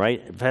brain,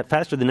 right?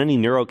 Faster than any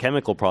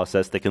neurochemical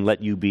process that can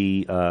let you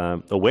be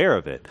aware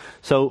of it.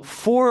 So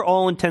for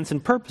all intents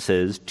and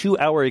purposes, to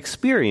our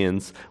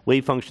experience,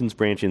 wave functions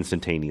branch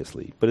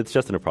instantaneously, but it's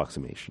just an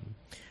approximation.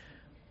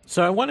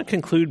 So I want to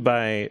conclude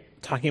by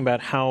talking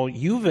about how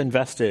you've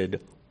invested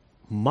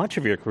much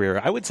of your career,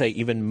 I would say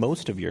even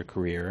most of your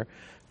career,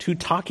 to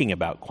talking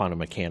about quantum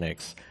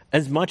mechanics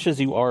as much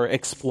as you are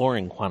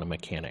exploring quantum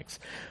mechanics.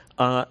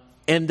 And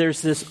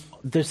there's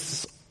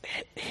this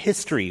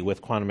history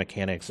with quantum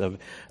mechanics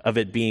of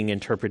it being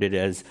interpreted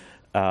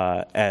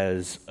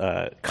as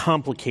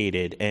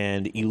complicated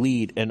and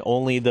elite, and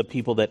only the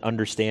people that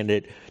understand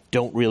it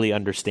don't really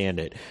understand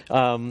it.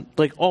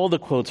 Like all the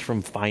quotes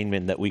from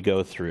Feynman that we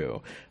go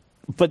through.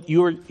 But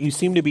you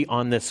seem to be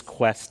on this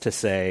quest to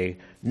say,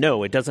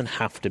 no, it doesn't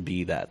have to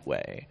be that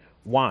way.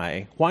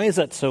 Why? Why is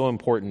that so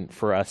important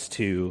for us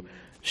to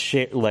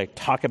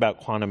talk about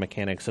quantum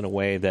mechanics in a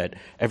way that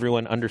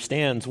everyone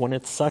understands when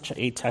it's such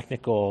a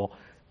technical,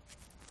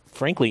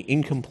 frankly,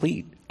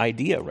 incomplete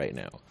idea right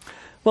now?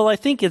 Well, I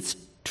think it's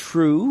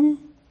true.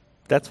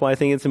 That's why I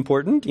think it's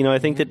important. I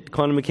think that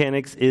quantum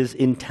mechanics is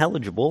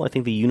intelligible. I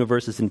think the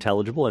universe is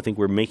intelligible. I think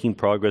we're making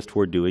progress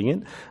toward doing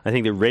it. I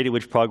think the rate at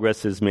which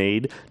progress is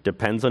made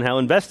depends on how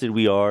invested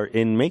we are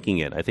in making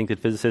it. I think that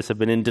physicists have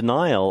been in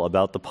denial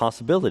about the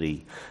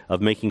possibility of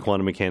making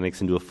quantum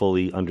mechanics into a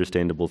fully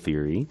understandable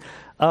theory.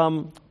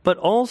 But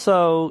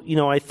also,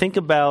 I think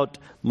about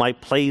my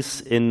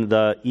place in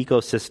the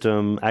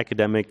ecosystem,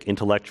 academic,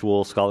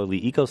 intellectual,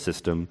 scholarly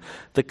ecosystem.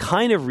 The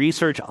kind of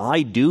research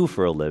I do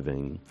for a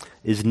living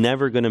is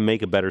never going to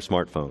make a better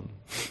smartphone.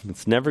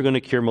 It's never going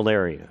to cure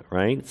malaria,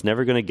 right? It's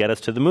never going to get us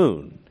to the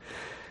moon.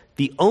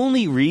 The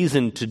only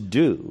reason to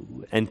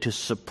do and to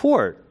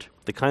support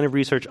the kind of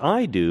research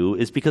I do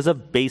is because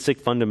of basic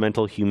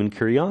fundamental human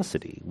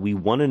curiosity. We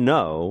want to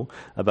know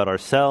about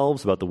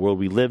ourselves, about the world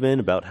we live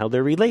in, about how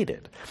they're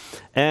related.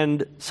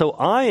 And so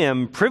I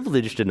am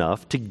privileged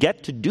enough to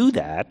get to do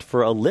that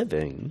for a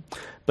living,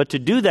 but to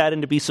do that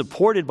and to be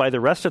supported by the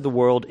rest of the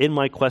world in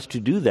my quest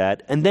to do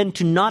that, and then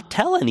to not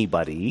tell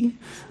anybody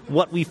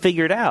what we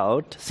figured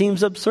out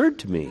seems absurd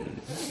to me.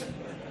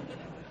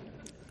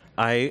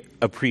 I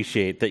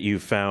appreciate that you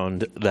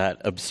found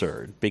that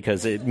absurd,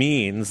 because it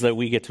means that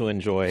we get to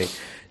enjoy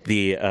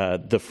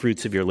the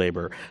fruits of your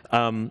labor.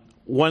 I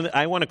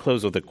want to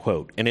close with a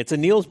quote, and it's a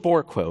Niels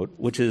Bohr quote,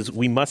 which is,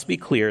 "We must be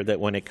clear that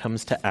when it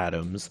comes to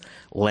atoms,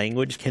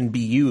 language can be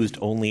used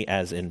only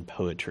as in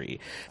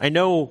poetry." I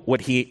know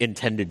what he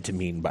intended to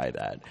mean by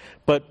that,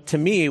 but to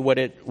me, what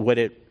it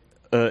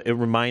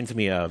reminds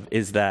me of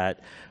is that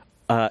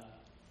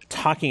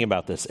talking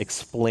about this,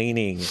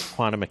 explaining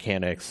quantum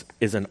mechanics,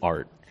 is an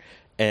art.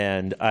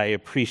 And I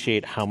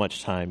appreciate how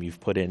much time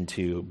you've put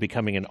into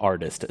becoming an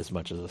artist as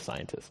much as a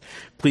scientist.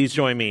 Please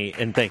join me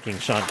in thanking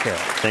Sean Carroll.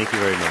 Thank you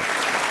very much.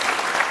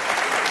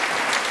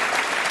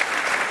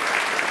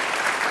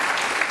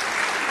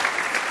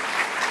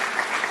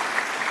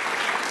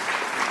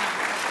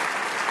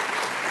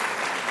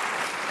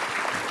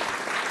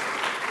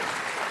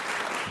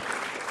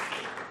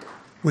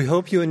 We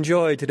hope you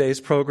enjoyed today's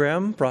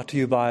program, brought to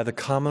you by the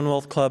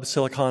Commonwealth Club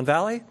Silicon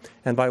Valley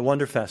and by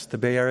Wonderfest, the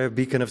Bay Area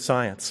beacon of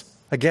science.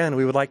 Again,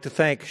 we would like to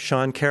thank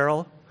Sean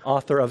Carroll,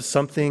 author of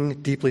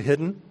Something Deeply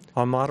Hidden,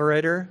 our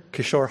moderator,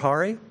 Kishore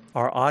Hari,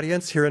 our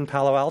audience here in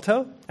Palo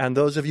Alto, and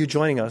those of you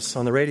joining us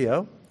on the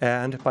radio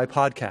and by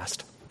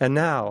podcast. And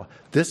now,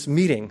 this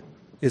meeting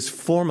is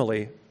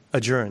formally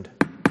adjourned.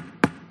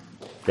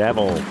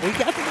 Gavel. We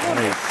got the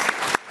gavel. Nice.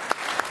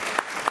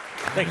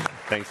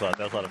 Thanks a lot.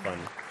 That was a lot of fun.